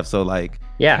Flagstaff. So like,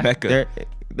 yeah, Mecca.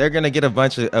 They're going to get a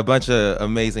bunch of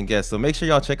amazing guests. So make sure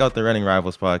y'all check out the Running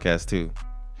Rivals podcast too.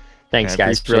 Thanks, Man,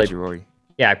 guys. Really, you, Rory.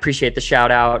 Yeah, I appreciate the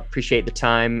shout out. Appreciate the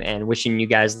time, and wishing you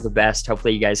guys the best.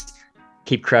 Hopefully you guys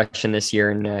keep crushing this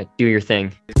year and do your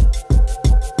thing.